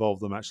didn't involve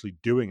them actually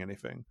doing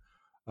anything.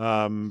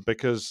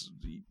 Because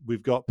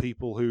we've got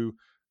people who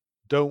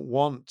don't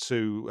want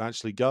to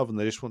actually govern;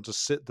 they just want to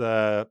sit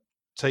there,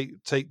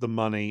 take the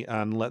money,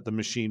 and let the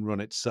machine run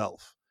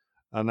itself.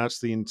 And that's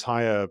the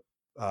entire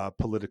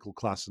political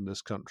class in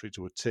this country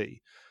to a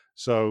T.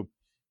 So,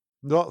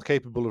 not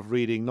capable of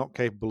reading, not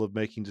capable of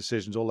making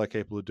decisions. All they're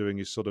capable of doing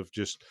is sort of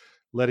just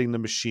letting the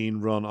machine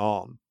run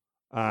on.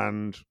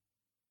 And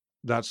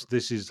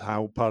this is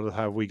how part of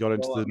how we got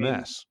into the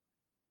mess.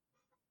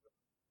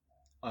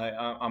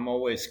 I'm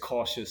always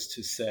cautious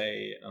to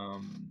say,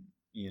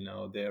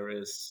 there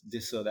is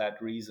this or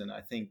that reason.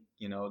 I think,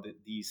 that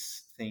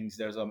these things,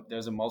 there's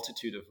a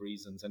multitude of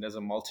reasons, and there's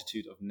a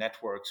multitude of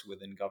networks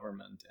within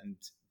government, and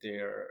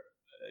there,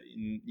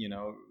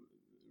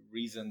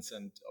 reasons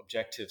and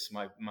objectives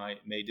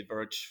may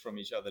diverge from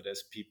each other.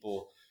 There's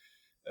people,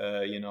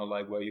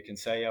 like where you can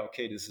say,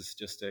 okay, this is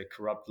just a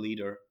corrupt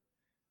leader,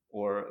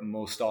 or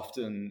most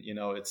often,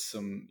 it's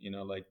some,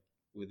 like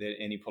with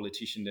any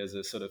politician, there's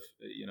a sort of,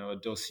 a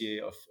dossier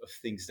of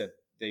things that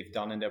they've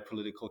done in their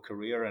political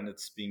career, and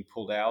it's being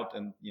pulled out,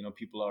 and,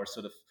 people are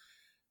sort of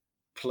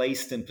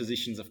placed in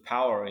positions of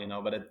power,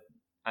 but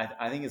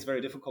I think it's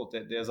very difficult.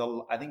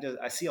 That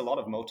I see a lot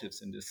of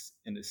motives in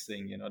this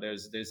thing.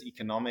 There's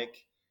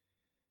economic,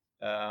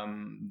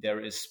 there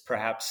is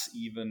perhaps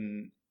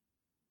even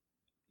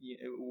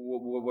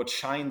what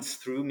shines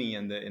through me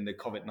in the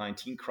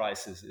COVID-19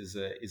 crisis is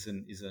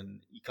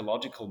an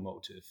ecological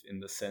motive, in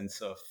the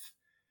sense of,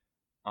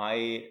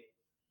 I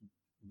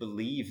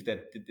believe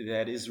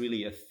that is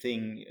really a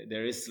thing.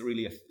 There is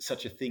really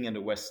such a thing in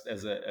the West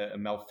as a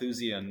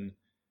Malthusian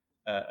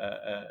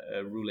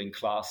ruling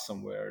class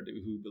somewhere,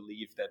 who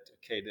believe that,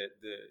 okay,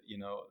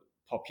 the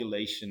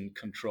population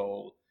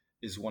control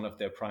is one of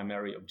their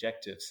primary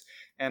objectives.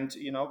 And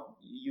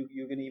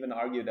you can even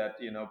argue that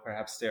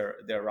perhaps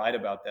they're right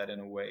about that in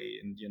a way.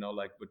 And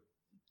like, but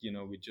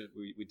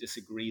we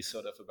disagree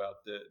sort of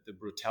about the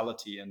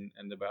brutality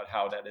and about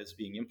how that is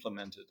being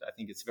implemented. I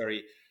think it's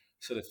very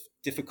sort of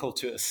difficult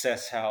to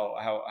assess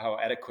how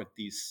adequate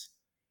these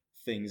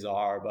things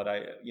are. But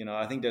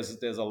I think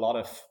there's a lot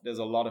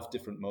of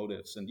different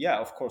motives. And yeah,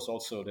 of course,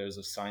 also there's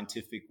a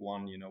scientific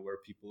one, where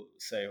people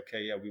say,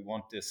 okay, yeah, we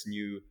want this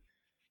new.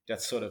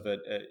 That's sort of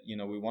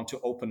we want to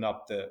open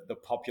up the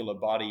popular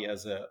body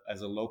as a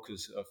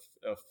locus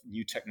of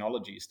new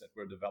technologies that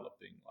we're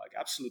developing. Like,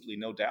 absolutely,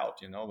 no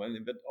doubt,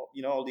 but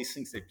all these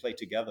things, they play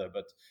together.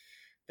 But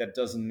that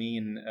doesn't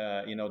mean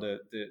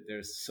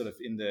there's sort of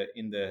in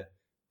the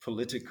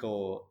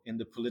political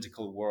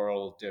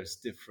world, there's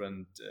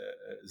different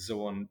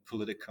zone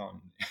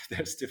politikon,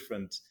 there's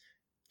different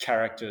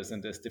characters,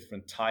 and there's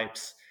different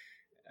types.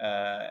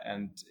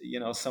 And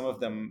some of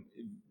them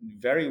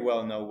very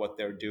well know what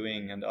they're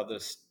doing, and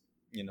others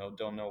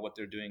don't know what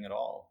they're doing at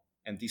all.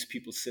 And these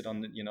people sit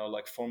on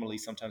like formally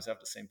sometimes have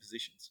the same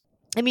positions.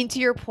 I mean, to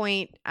your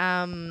point,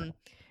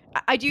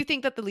 I do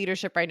think that the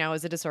leadership right now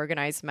is a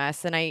disorganized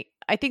mess. And I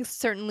think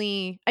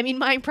certainly, I mean,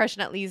 my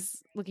impression, at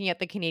least looking at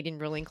the Canadian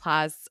ruling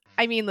class,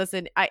 I mean,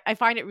 listen, I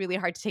find it really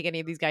hard to take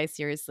any of these guys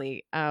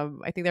seriously.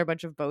 I think they're a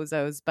bunch of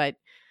bozos, but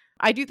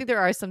I do think there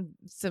are some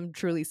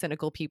truly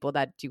cynical people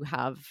that do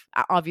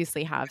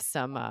obviously have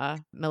some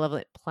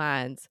malevolent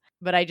plans.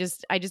 But I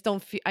just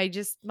don't feel,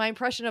 my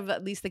impression of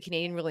at least the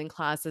Canadian ruling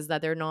class is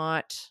that they're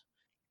not,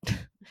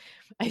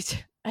 I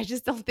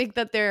just don't think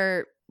that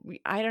they're,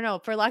 I don't know,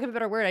 for lack of a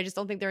better word, I just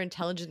don't think they're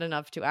intelligent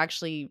enough to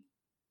actually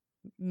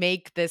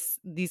make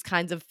these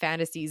kinds of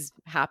fantasies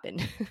happen.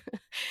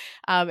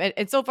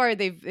 And so far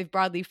they've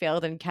broadly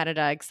failed in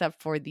Canada,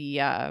 except for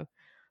the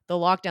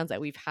lockdowns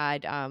that we've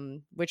had,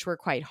 which were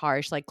quite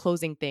harsh, like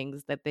closing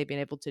things that they've been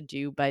able to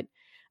do. But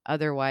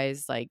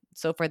otherwise, like,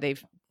 so far the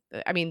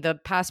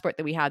passport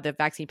that we had, the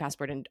vaccine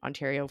passport in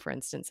Ontario, for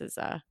instance,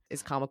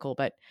 is comical.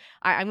 But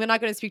I'm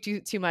not going to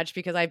speak too much,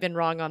 because I've been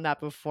wrong on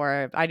that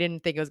before. I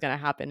didn't think it was going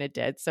to happen. It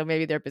did. So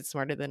maybe they're a bit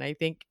smarter than I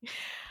think.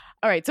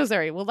 All right. So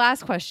sorry. Well,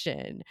 last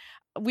question.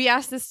 We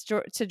asked this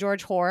to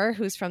George Hoare,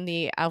 who's from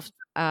the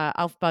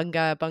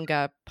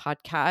Bunga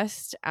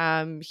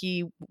podcast.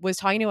 He was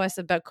talking to us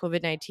about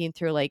COVID-19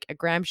 through like a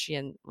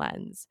Gramscian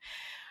lens.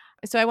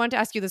 So I want to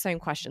ask you the same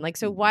question. Like,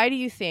 so why do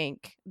you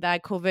think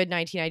that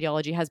COVID-19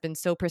 ideology has been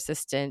so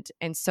persistent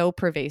and so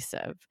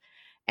pervasive?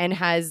 and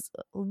has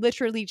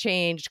literally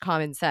changed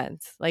common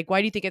sense? Like,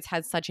 why do you think it's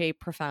had such a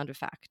profound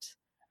effect?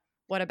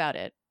 What about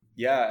it?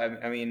 Yeah,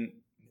 I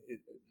mean,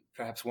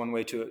 perhaps one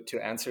way to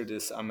answer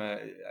this,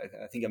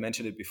 I think I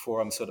mentioned it before.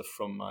 I'm sort of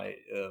from my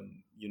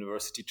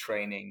university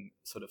training,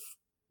 sort of,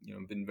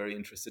 been very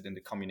interested in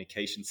the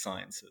communication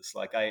sciences.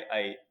 Like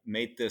I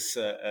made this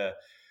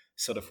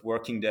sort of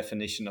working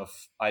definition of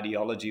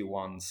ideology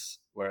once,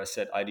 where I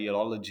said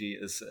ideology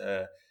is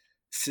a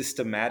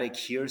systematic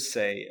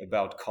hearsay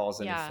about cause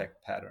and Yeah.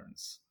 effect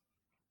patterns.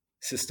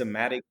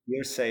 Systematic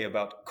hearsay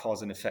about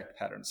cause and effect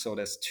patterns. So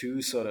there's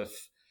two sort of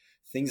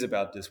things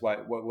about this.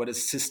 What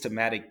is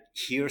systematic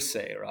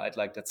hearsay, right?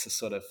 Like that's a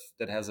sort of,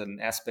 that has an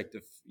aspect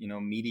of,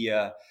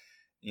 media,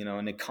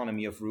 an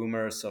economy of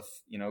rumors, of,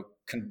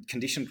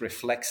 conditioned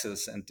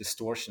reflexes and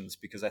distortions,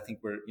 because I think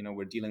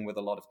we're dealing with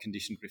a lot of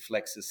conditioned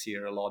reflexes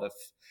here. A lot of,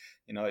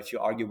 if you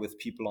argue with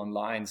people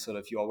online, sort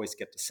of, you always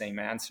get the same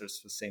answers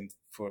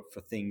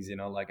for things,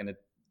 like, and it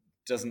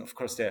doesn't, of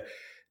course,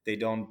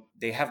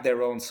 they have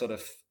their own sort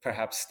of,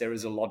 perhaps there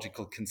is a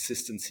logical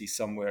consistency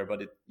somewhere,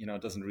 but it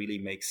doesn't really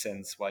make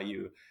sense why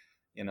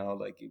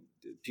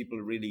people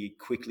really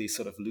quickly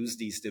sort of lose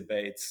these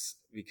debates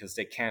because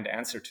they can't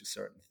answer to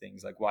certain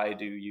things. Like, why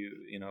do you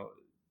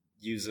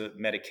use a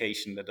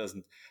medication that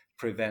doesn't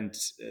prevent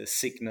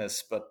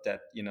sickness, but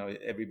that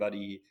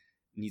everybody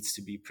needs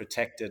to be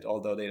protected,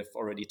 although they have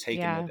already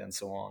taken Yeah. it, and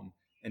so on,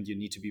 and you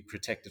need to be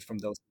protected from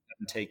those who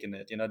haven't taken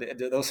it.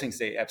 Those things,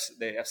 they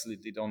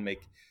absolutely don't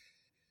make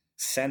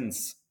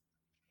sense.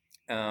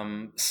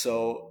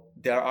 So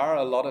there are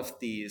a lot of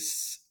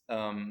these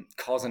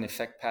cause and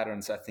effect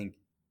patterns, I think,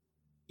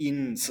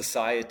 in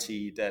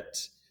society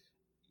that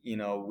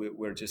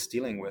we're just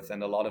dealing with,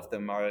 and a lot of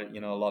them are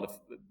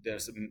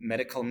there's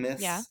medical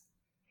myths. Yeah.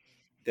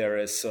 There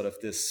is sort of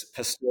this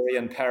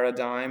Pasteurian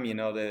paradigm,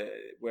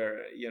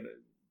 where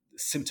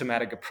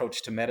symptomatic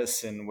approach to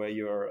medicine, where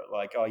you're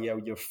like, oh yeah,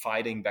 you're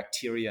fighting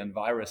bacteria and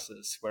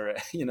viruses, where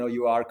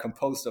you are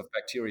composed of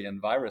bacteria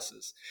and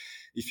viruses.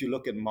 If you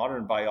look at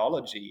modern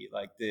biology,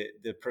 like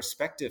the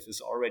perspective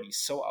is already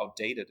so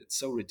outdated, it's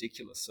so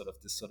ridiculous, sort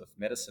of this sort of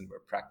medicine we're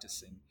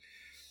practicing.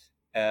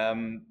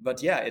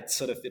 But yeah, it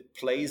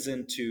plays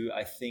into,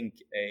 I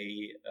think,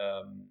 it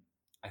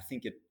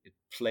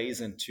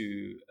plays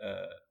into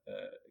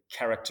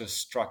character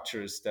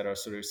structures that are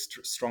sort of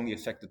strongly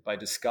affected by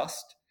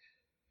disgust.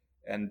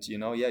 And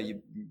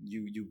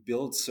you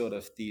build sort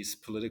of these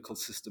political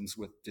systems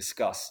with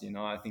disgust.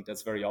 I think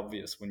that's very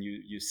obvious when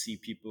you see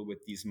people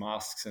with these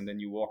masks, and then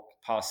you walk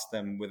past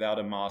them without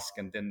a mask,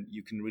 and then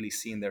you can really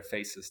see in their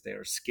faces they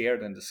are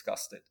scared and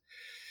disgusted.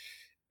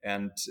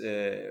 And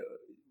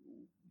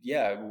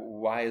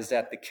why is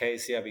that the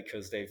case? Yeah,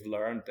 because they've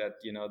learned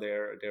that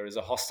there is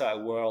a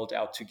hostile world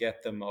out to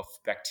get them, of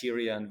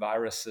bacteria and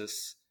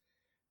viruses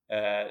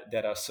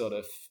that are sort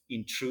of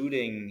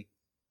intruding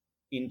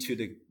into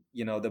the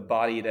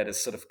body that is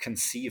sort of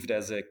conceived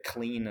as a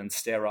clean and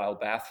sterile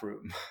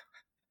bathroom.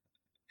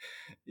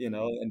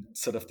 And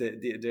sort of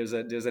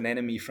there's an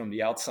enemy from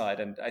the outside,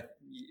 and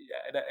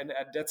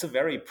that's a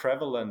very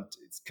prevalent,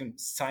 it's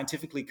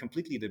scientifically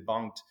completely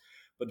debunked,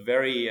 but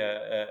very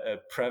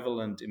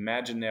prevalent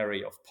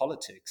imaginary of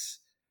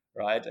politics,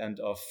 right? And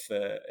of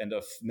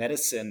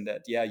medicine,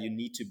 that you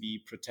need to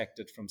be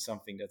protected from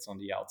something that's on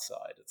the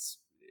outside. It's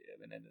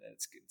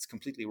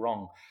completely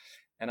wrong.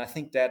 And I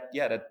think that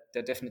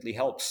definitely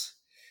helps.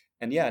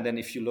 And then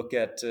if you look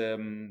at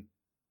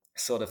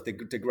sort of the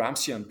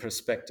Gramscian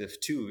perspective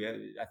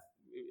too,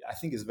 I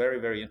think is very,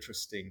 very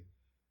interesting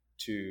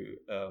to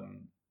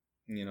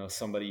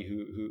somebody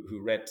who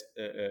read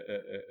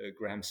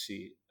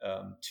Gramsci,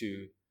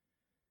 to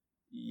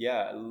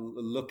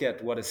look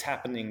at what is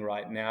happening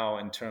right now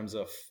in terms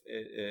of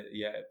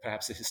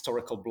perhaps a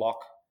historical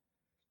block,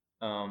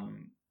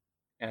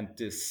 and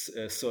this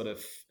sort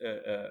of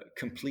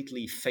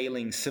completely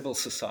failing civil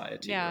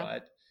society,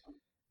 right?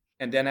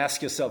 And then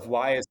ask yourself,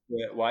 why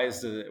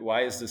is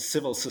the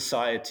civil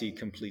society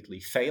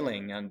completely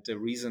failing? And the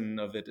reason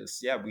of it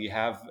is, we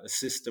have a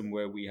system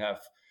where we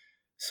have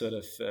sort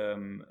of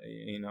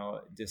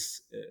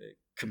this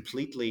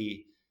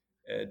completely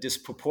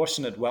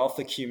disproportionate wealth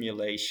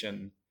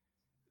accumulation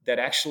that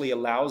actually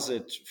allows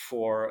it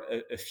for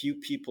a few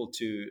people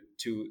to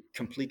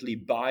completely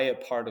buy a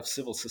part of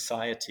civil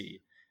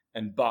society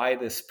and buy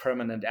this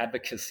permanent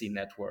advocacy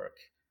network.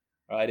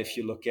 Right? If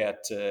you look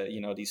at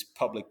these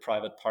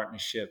public-private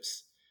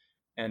partnerships,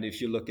 and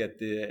if you look at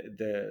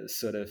the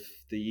sort of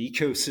the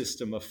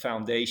ecosystem of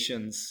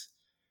foundations,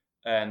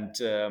 and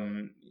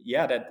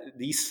that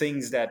these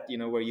things that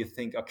where you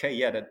think, okay,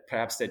 that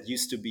perhaps that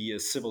used to be a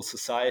civil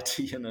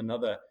society in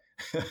another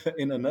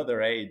in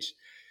another age,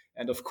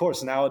 and of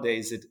course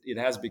nowadays it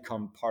has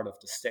become part of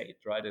the state,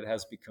 right?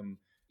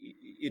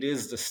 It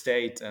is the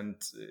state,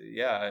 and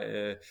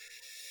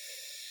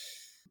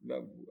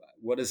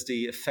what is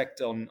the effect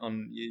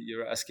on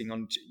you're asking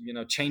on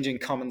changing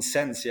common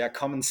sense?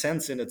 Common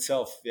sense in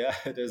itself,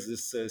 there's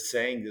this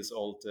saying, this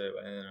old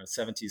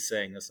 70s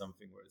saying or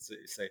something, where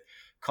they say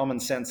common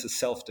sense is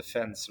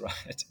self-defense,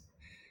 right?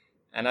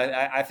 And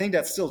I think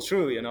that's still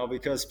true,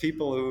 because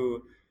people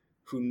who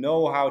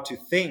know how to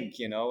think,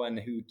 and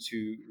who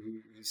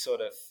sort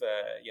of,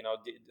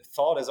 the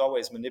thought is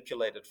always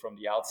manipulated from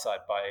the outside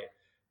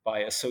by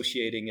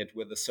associating it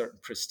with a certain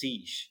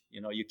prestige.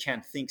 You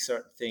can't think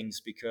certain things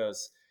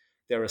because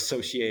they're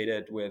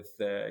associated with,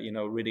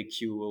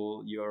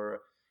 ridicule.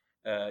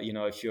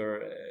 If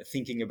you're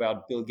thinking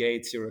about Bill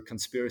Gates, you're a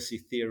conspiracy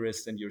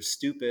theorist and you're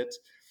stupid.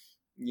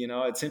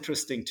 It's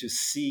interesting to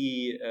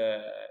see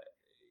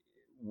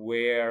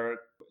where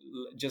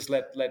just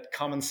let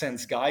common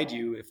sense guide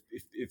you.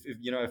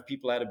 If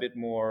people had a bit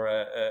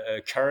more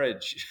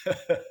courage,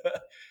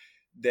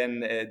 then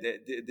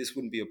this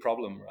wouldn't be a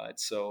problem, right?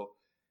 So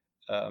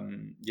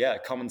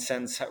common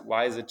sense.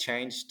 Why has it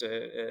changed?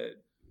 The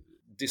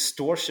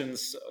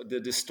distortions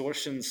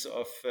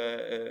of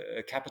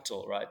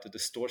capital, right? The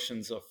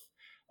distortions of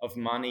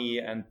money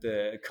and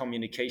the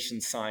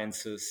communication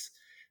sciences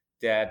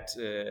that,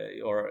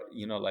 or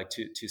like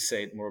to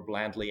say it more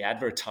blandly,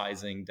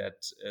 advertising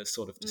that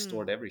sort of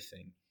distort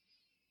everything.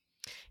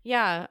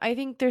 Yeah, I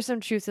think there's some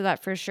truth to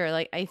that for sure.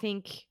 Like, I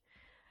think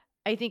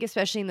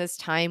especially in this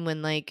time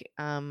when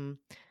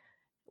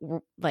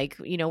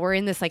we're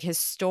in this like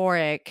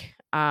historic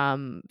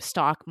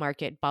stock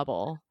market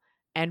bubble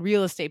and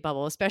real estate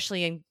bubble,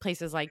 especially in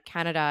places like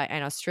Canada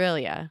and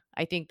Australia.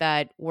 I think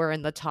that we're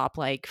in the top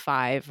like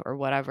 5 or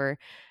whatever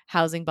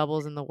housing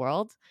bubbles in the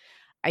world.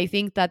 I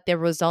think that the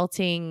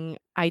resulting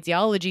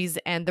ideologies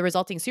and the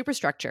resulting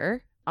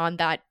superstructure on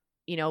that,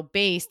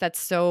 base that's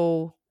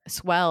so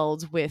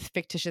swelled with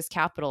fictitious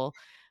capital,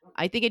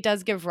 I think it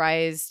does give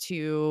rise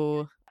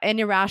to an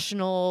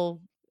irrational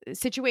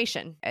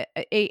situation,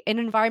 an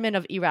environment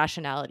of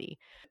irrationality.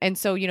 And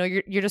so,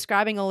 you're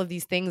describing all of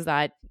these things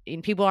that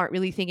people aren't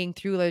really thinking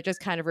through. They're just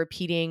kind of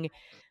repeating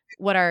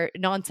what are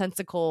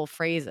nonsensical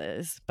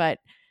phrases,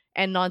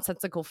 and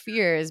nonsensical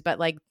fears, but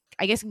like,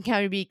 I guess can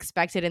kind of be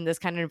expected in this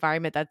kind of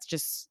environment that's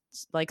just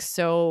like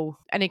so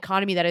an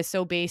economy that is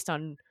so based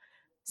on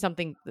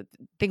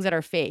things that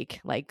are fake,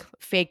 like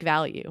fake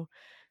value.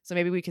 So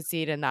maybe we could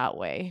see it in that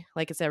way.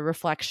 Like it's a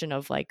reflection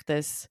of like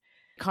this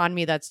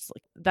economy that's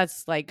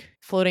like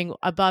floating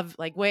above,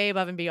 like way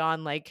above and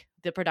beyond like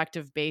the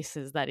productive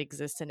bases that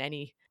exist in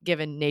any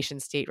given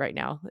nation state right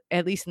now,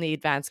 at least in the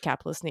advanced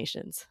capitalist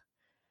nations.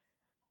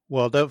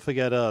 Well, don't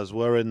forget us.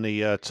 We're in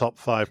the top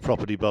 5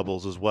 property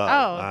bubbles as well,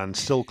 Oh, and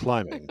still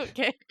climbing.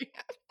 okay.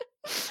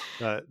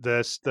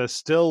 They're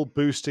still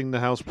boosting the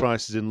house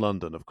prices in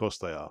London. Of course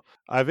they are.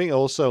 I think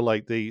also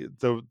like the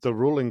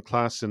ruling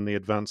class in the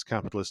advanced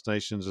capitalist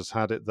nations has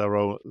had it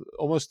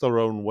almost their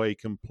own way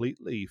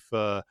completely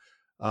for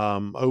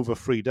over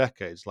 3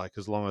 decades, like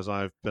as long as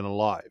I've been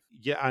alive.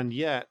 Yeah, and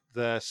yet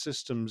their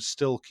system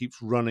still keeps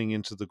running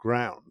into the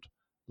ground.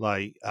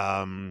 Like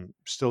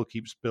still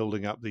keeps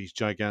building up these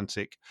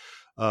gigantic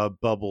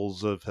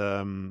bubbles of,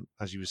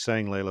 as you were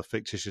saying, Layla,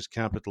 fictitious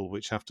capital,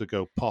 which have to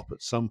go pop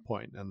at some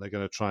point, and they're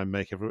going to try and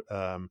make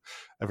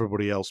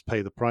everybody else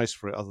pay the price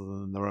for it, other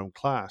than their own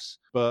class.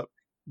 But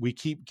we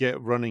keep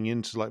running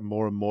into like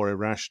more and more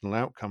irrational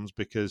outcomes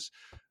because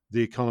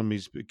the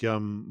economy's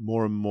become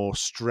more and more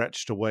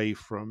stretched away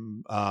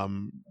from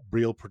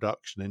real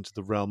production into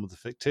the realm of the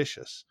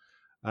fictitious,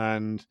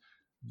 and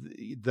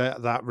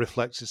that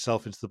reflects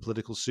itself into the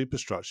political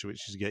superstructure,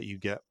 which is you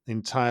get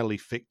entirely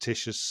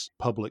fictitious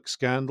public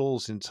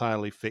scandals,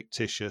 entirely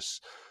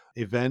fictitious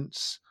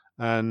events,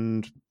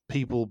 and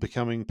people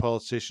becoming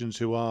politicians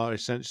who are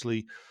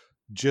essentially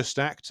just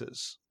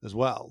actors as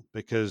well,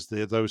 because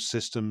those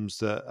systems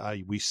that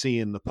we see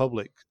in the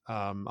public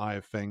eye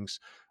of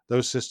things,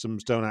 those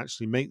systems don't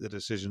actually make the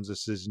decisions. The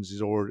decisions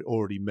is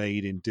already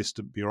made in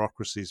distant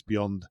bureaucracies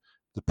beyond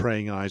the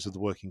praying eyes of the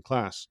working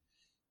class.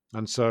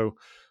 And so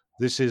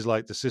this is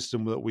like the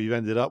system that we've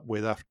ended up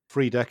with after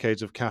 3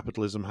 decades of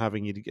capitalism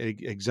having it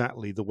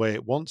exactly the way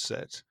it wants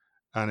it.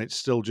 And it's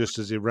still just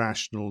as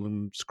irrational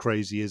and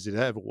crazy as it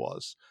ever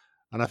was.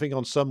 And I think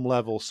on some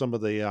level, some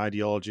of the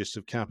ideologists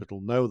of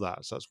capital know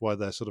that. So that's why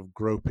they're sort of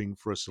groping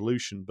for a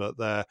solution. But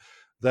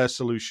their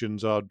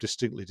solutions are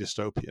distinctly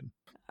dystopian.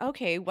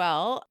 Okay,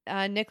 well,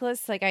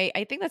 Nicholas, like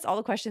I think that's all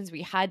the questions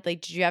we had.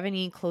 Like, did you have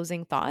any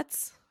closing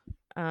thoughts?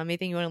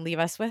 Anything you want to leave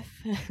us with?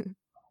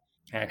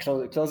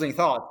 Closing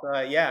thoughts.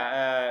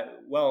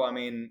 Well, I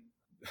mean,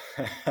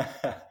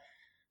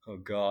 oh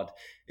God,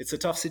 it's a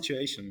tough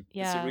situation.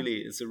 Yeah.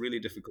 It's a really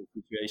difficult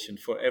situation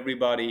for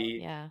everybody.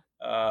 Yeah.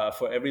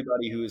 For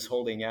everybody who is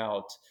holding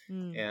out.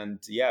 And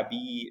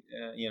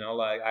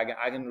like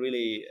I can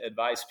really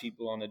advise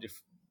people on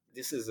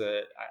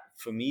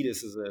for me,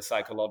 this is a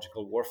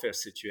psychological warfare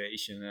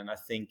situation, and I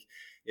think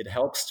it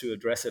helps to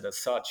address it as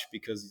such,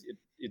 because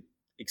it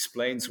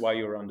explains why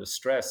you're under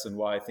stress and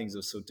why things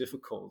are so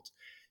difficult.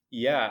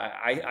 Yeah,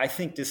 I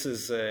think this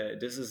is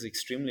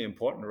extremely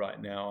important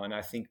right now, and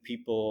I think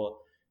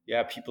people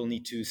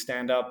need to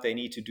stand up. They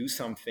need to do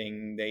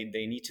something.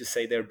 They need to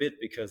say their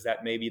bit, because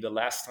that may be the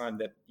last time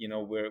that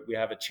we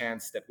have a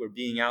chance that we're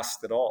being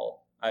asked at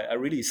all. I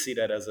really see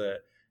that as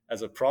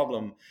as a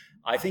problem,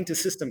 I think the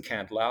system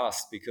can't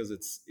last, because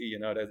it's,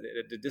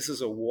 this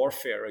is a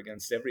warfare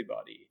against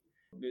everybody.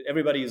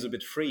 Everybody who's a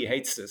bit free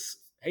hates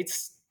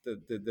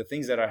the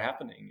things that are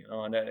happening,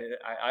 and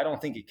I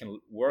don't think it can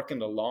work in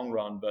the long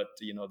run. But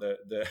the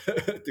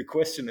the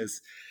question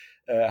is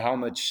how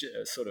much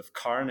sort of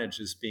carnage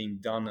is being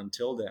done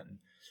until then,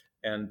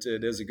 and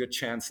there's a good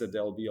chance that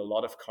there'll be a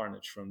lot of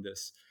carnage from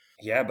this.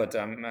 Yeah, but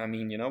I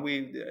mean,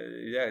 we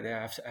they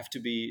have to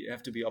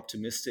be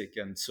optimistic,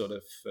 and sort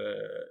of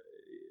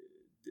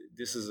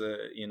this is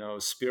a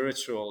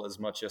spiritual as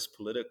much as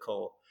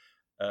political.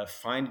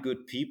 Find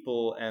good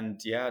people, and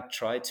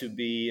try to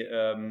be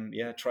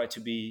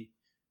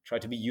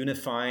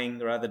unifying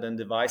rather than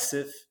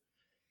divisive,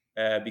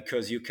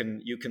 because you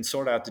can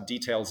sort out the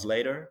details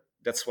later.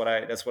 That's what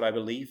I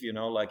believe.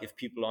 Like if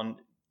people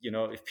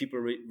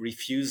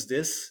refuse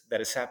this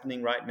that is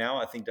happening right now,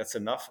 I think that's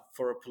enough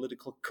for a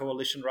political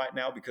coalition right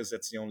now, because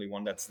that's the only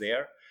one that's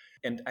there.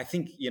 And I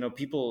think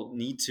people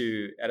need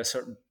to, at a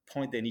certain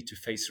point, they need to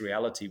face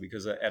reality,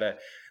 because a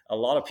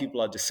lot of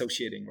people are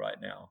dissociating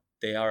right now.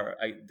 They are.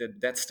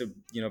 That's the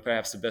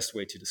perhaps the best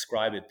way to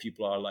describe it.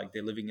 People are like,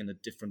 they're living in a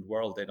different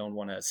world. They don't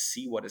want to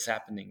see what is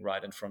happening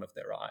right in front of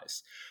their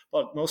eyes.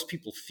 But most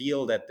people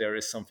feel that there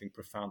is something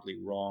profoundly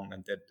wrong,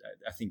 and that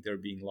I think they're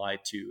being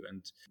lied to.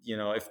 And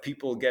if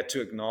people get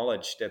to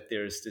acknowledge that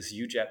there's this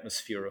huge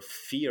atmosphere of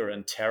fear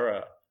and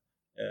terror,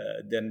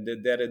 then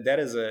that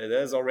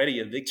is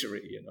already a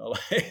victory.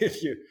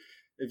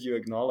 if you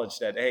acknowledge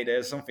that, hey,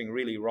 there's something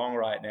really wrong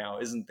right now,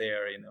 isn't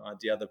there?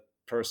 The other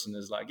person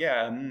is like,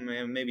 yeah,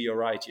 maybe you're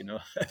right.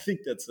 I think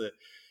that's a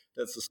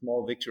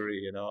small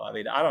victory. I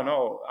mean, I don't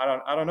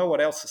know what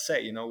else to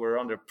say. We're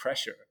under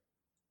pressure.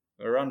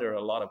 We're under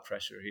a lot of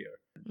pressure here,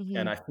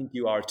 and I think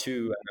you are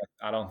too.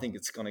 And I don't think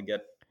it's going to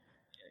get.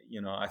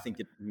 I think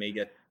it may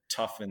get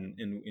tough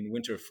in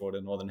winter for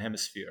the Northern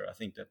Hemisphere. I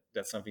think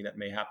that's something that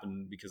may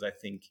happen, because I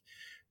think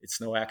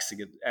it's no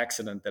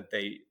accident that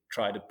they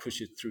try to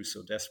push it through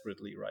so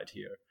desperately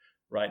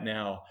right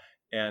now.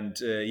 And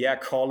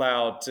call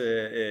out.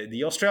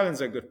 The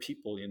Australians are good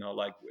people,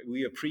 like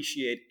we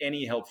appreciate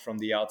any help from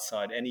the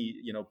outside, any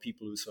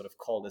people who sort of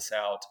call this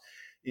out.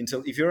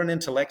 If you're an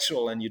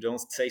intellectual and you don't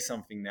say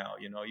something now,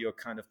 you're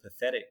kind of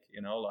pathetic,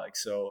 like,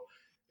 so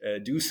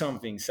do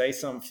something, say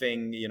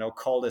something,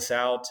 call this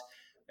out.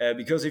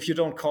 Because if you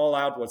don't call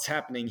out what's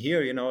happening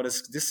here,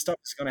 this stuff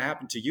is going to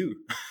happen to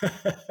you.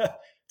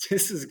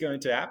 This is going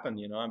to happen.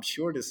 I'm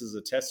sure this is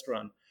a test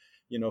run,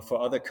 for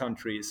other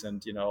countries,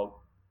 and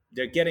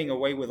they're getting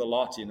away with a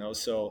lot.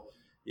 So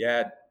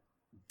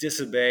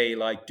disobey,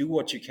 like do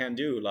what you can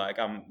do. Like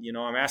I'm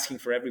asking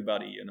for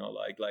everybody.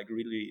 Like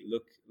really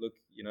look.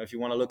 If you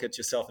want to look at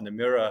yourself in the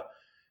mirror,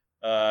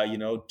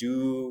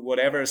 do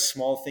whatever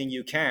small thing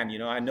you can.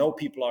 I know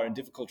people are in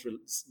difficult,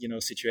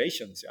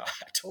 situations. Yeah,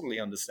 I totally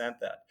understand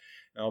that.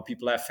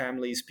 People have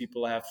families,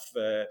 people have,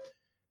 they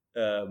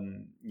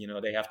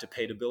have to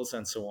pay the bills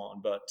and so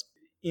on. But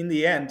in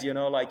the end,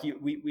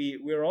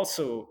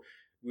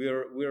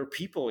 we're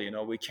people.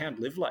 We can't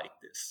live like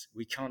this.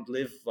 We can't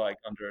live like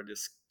under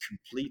this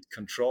complete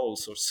control.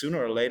 So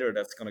sooner or later,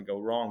 that's going to go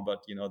wrong.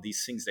 But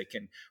these things,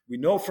 we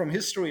know from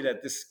history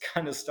that this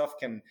kind of stuff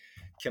can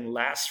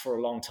last for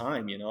a long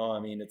time. I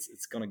mean,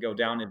 it's going to go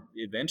down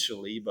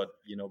eventually, but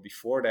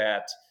before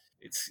that,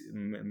 it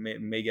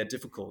may get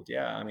difficult.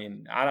 Yeah, I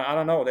mean, I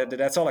don't know.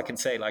 That's all I can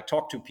say. Like,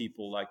 talk to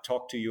people. Like,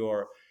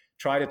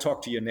 try to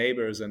talk to your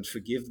neighbors and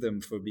forgive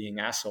them for being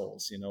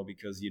assholes.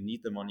 Because you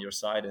need them on your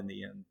side in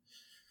the end.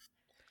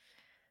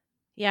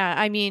 Yeah,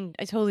 I mean,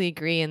 I totally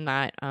agree in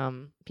that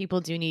people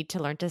do need to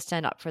learn to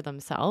stand up for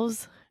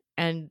themselves,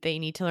 and they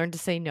need to learn to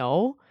say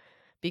no,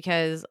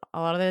 because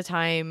a lot of the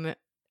time,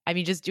 I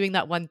mean, just doing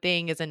that one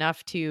thing is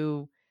enough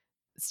to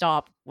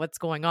stop what's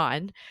going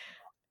on.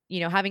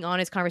 Having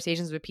honest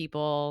conversations with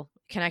people,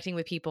 connecting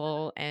with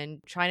people,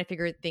 and trying to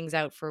figure things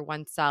out for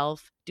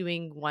oneself,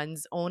 doing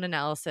one's own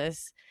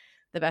analysis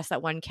the best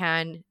that one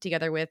can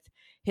together with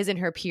his and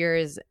her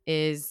peers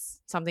is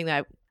something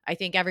that I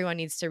think everyone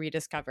needs to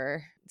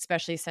rediscover,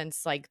 especially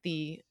since like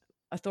the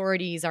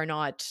authorities are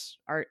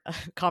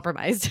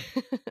compromised.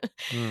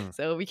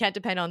 So we can't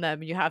depend on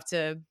them. You have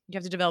to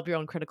develop your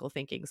own critical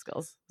thinking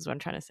skills, is what I'm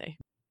trying to say.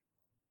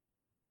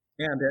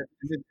 Yeah,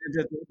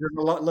 there's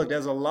a lot. Look,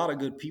 there's a lot of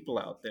good people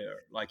out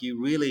there. Like,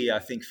 you really, I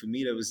think for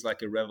me, that was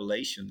like a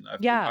revelation.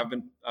 I've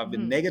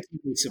been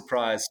negatively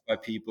surprised by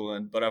people,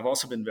 but I've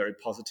also been very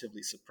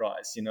positively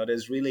surprised.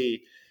 There's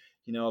really,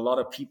 a lot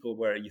of people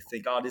where you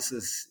think, oh, this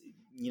is,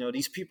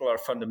 these people are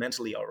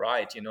fundamentally all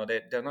right.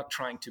 They're not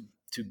trying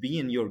to be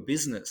in your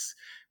business,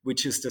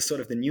 which is the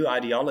sort of the new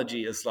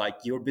ideology, is like,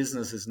 your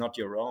business is not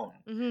your own.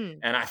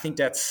 And I think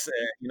that's,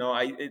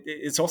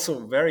 it's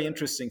also very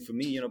interesting for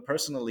me,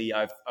 personally.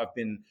 I've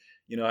been,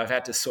 I've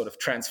had this sort of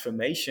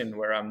transformation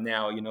where I'm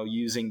now,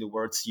 using the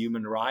words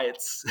human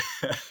rights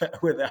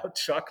without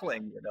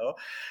chuckling.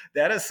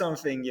 That is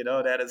something,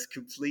 that is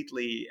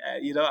completely,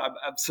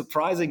 I'm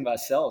surprising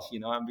myself.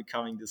 I'm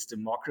becoming this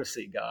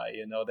democracy guy.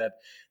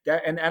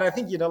 And I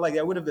think, like,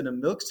 that would have been a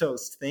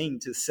milquetoast thing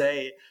to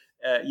say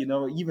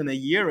even a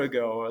year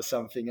ago or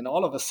something, and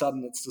all of a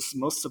sudden it's the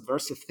most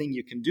subversive thing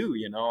you can do,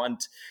 and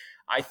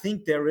I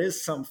think there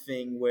is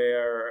something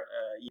where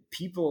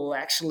people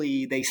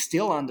actually, they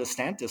still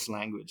understand this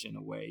language in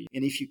a way,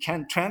 and if you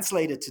can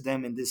translate it to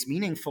them in this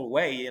meaningful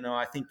way,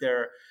 I think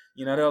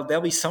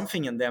there'll be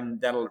something in them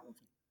that'll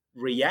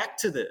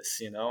react to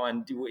this,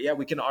 and yeah,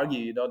 we can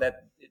argue,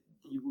 that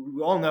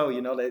we all know,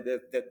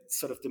 that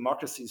sort of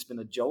democracy has been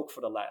a joke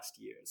for the last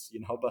years,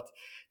 but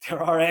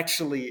there are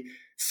actually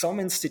some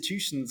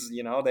institutions,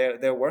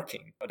 they're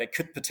working, or they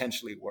could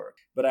potentially work.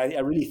 But I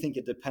really think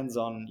it depends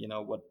on,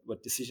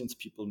 what decisions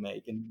people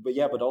make.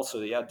 But also,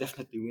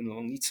 definitely we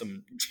will need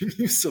some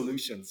new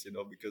solutions,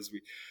 because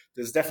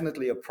there's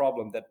definitely a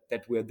problem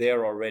that we're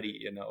there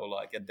already, and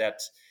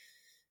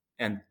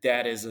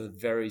that is a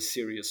very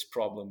serious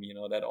problem,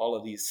 that all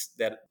of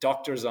that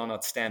doctors are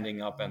not standing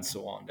up and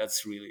so on.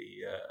 That's really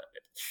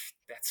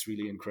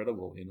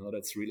incredible.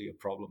 That's really a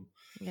problem.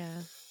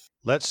 Yeah.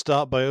 Let's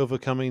start by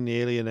overcoming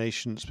the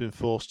alienation that's been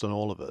forced on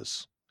all of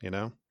us.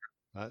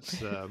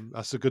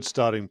 That's a good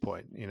starting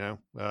point.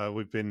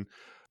 We've been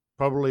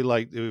probably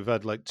we've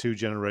had 2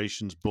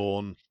 generations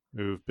born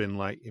who've been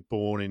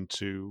born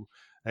into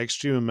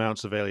extreme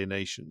amounts of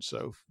alienation.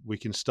 So we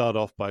can start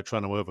off by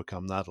trying to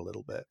overcome that a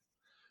little bit.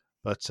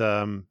 But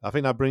I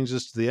think that brings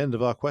us to the end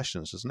of our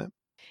questions, doesn't it?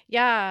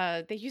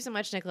 Yeah, thank you so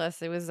much, Nicholas.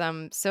 It was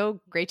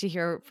so great to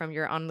hear from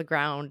your on the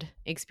ground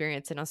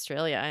experience in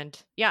Australia. And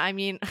yeah, I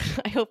mean,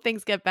 I hope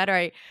things get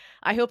better.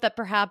 I hope that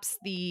perhaps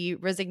the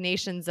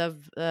resignations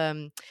of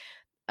the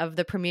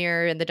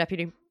premier and the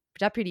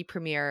deputy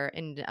premier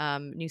in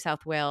New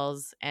South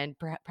Wales, and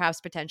perhaps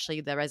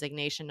potentially the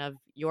resignation of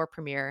your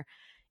premier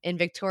in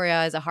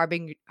Victoria, is a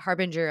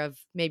harbinger of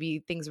maybe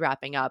things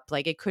wrapping up.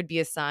 Like, it could be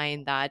a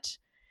sign that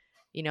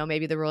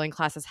maybe the ruling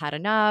class has had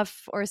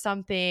enough or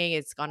something.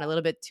 It's gone a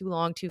little bit too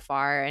long, too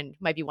far, and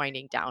might be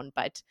winding down.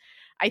 But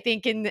I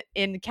think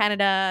in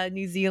Canada,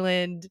 New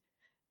Zealand,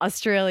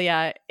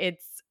 Australia,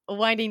 it's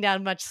winding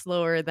down much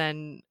slower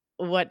than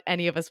what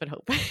any of us would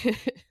hope.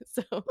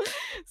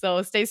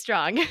 So stay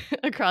strong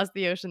across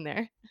the ocean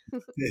there.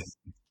 Yes.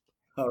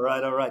 All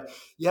right.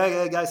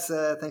 Yeah, guys,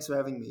 thanks for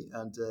having me.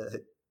 And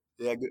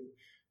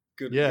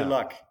good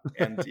luck.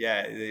 And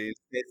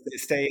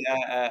stay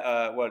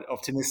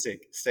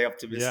optimistic. Stay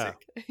optimistic.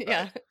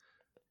 Yeah.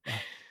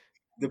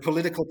 The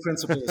political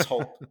principle is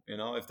hope.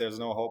 If there's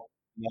no hope,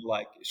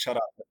 shut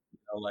up,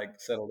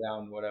 settle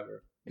down,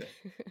 whatever. Yeah.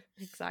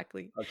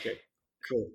 Exactly. Okay, cool.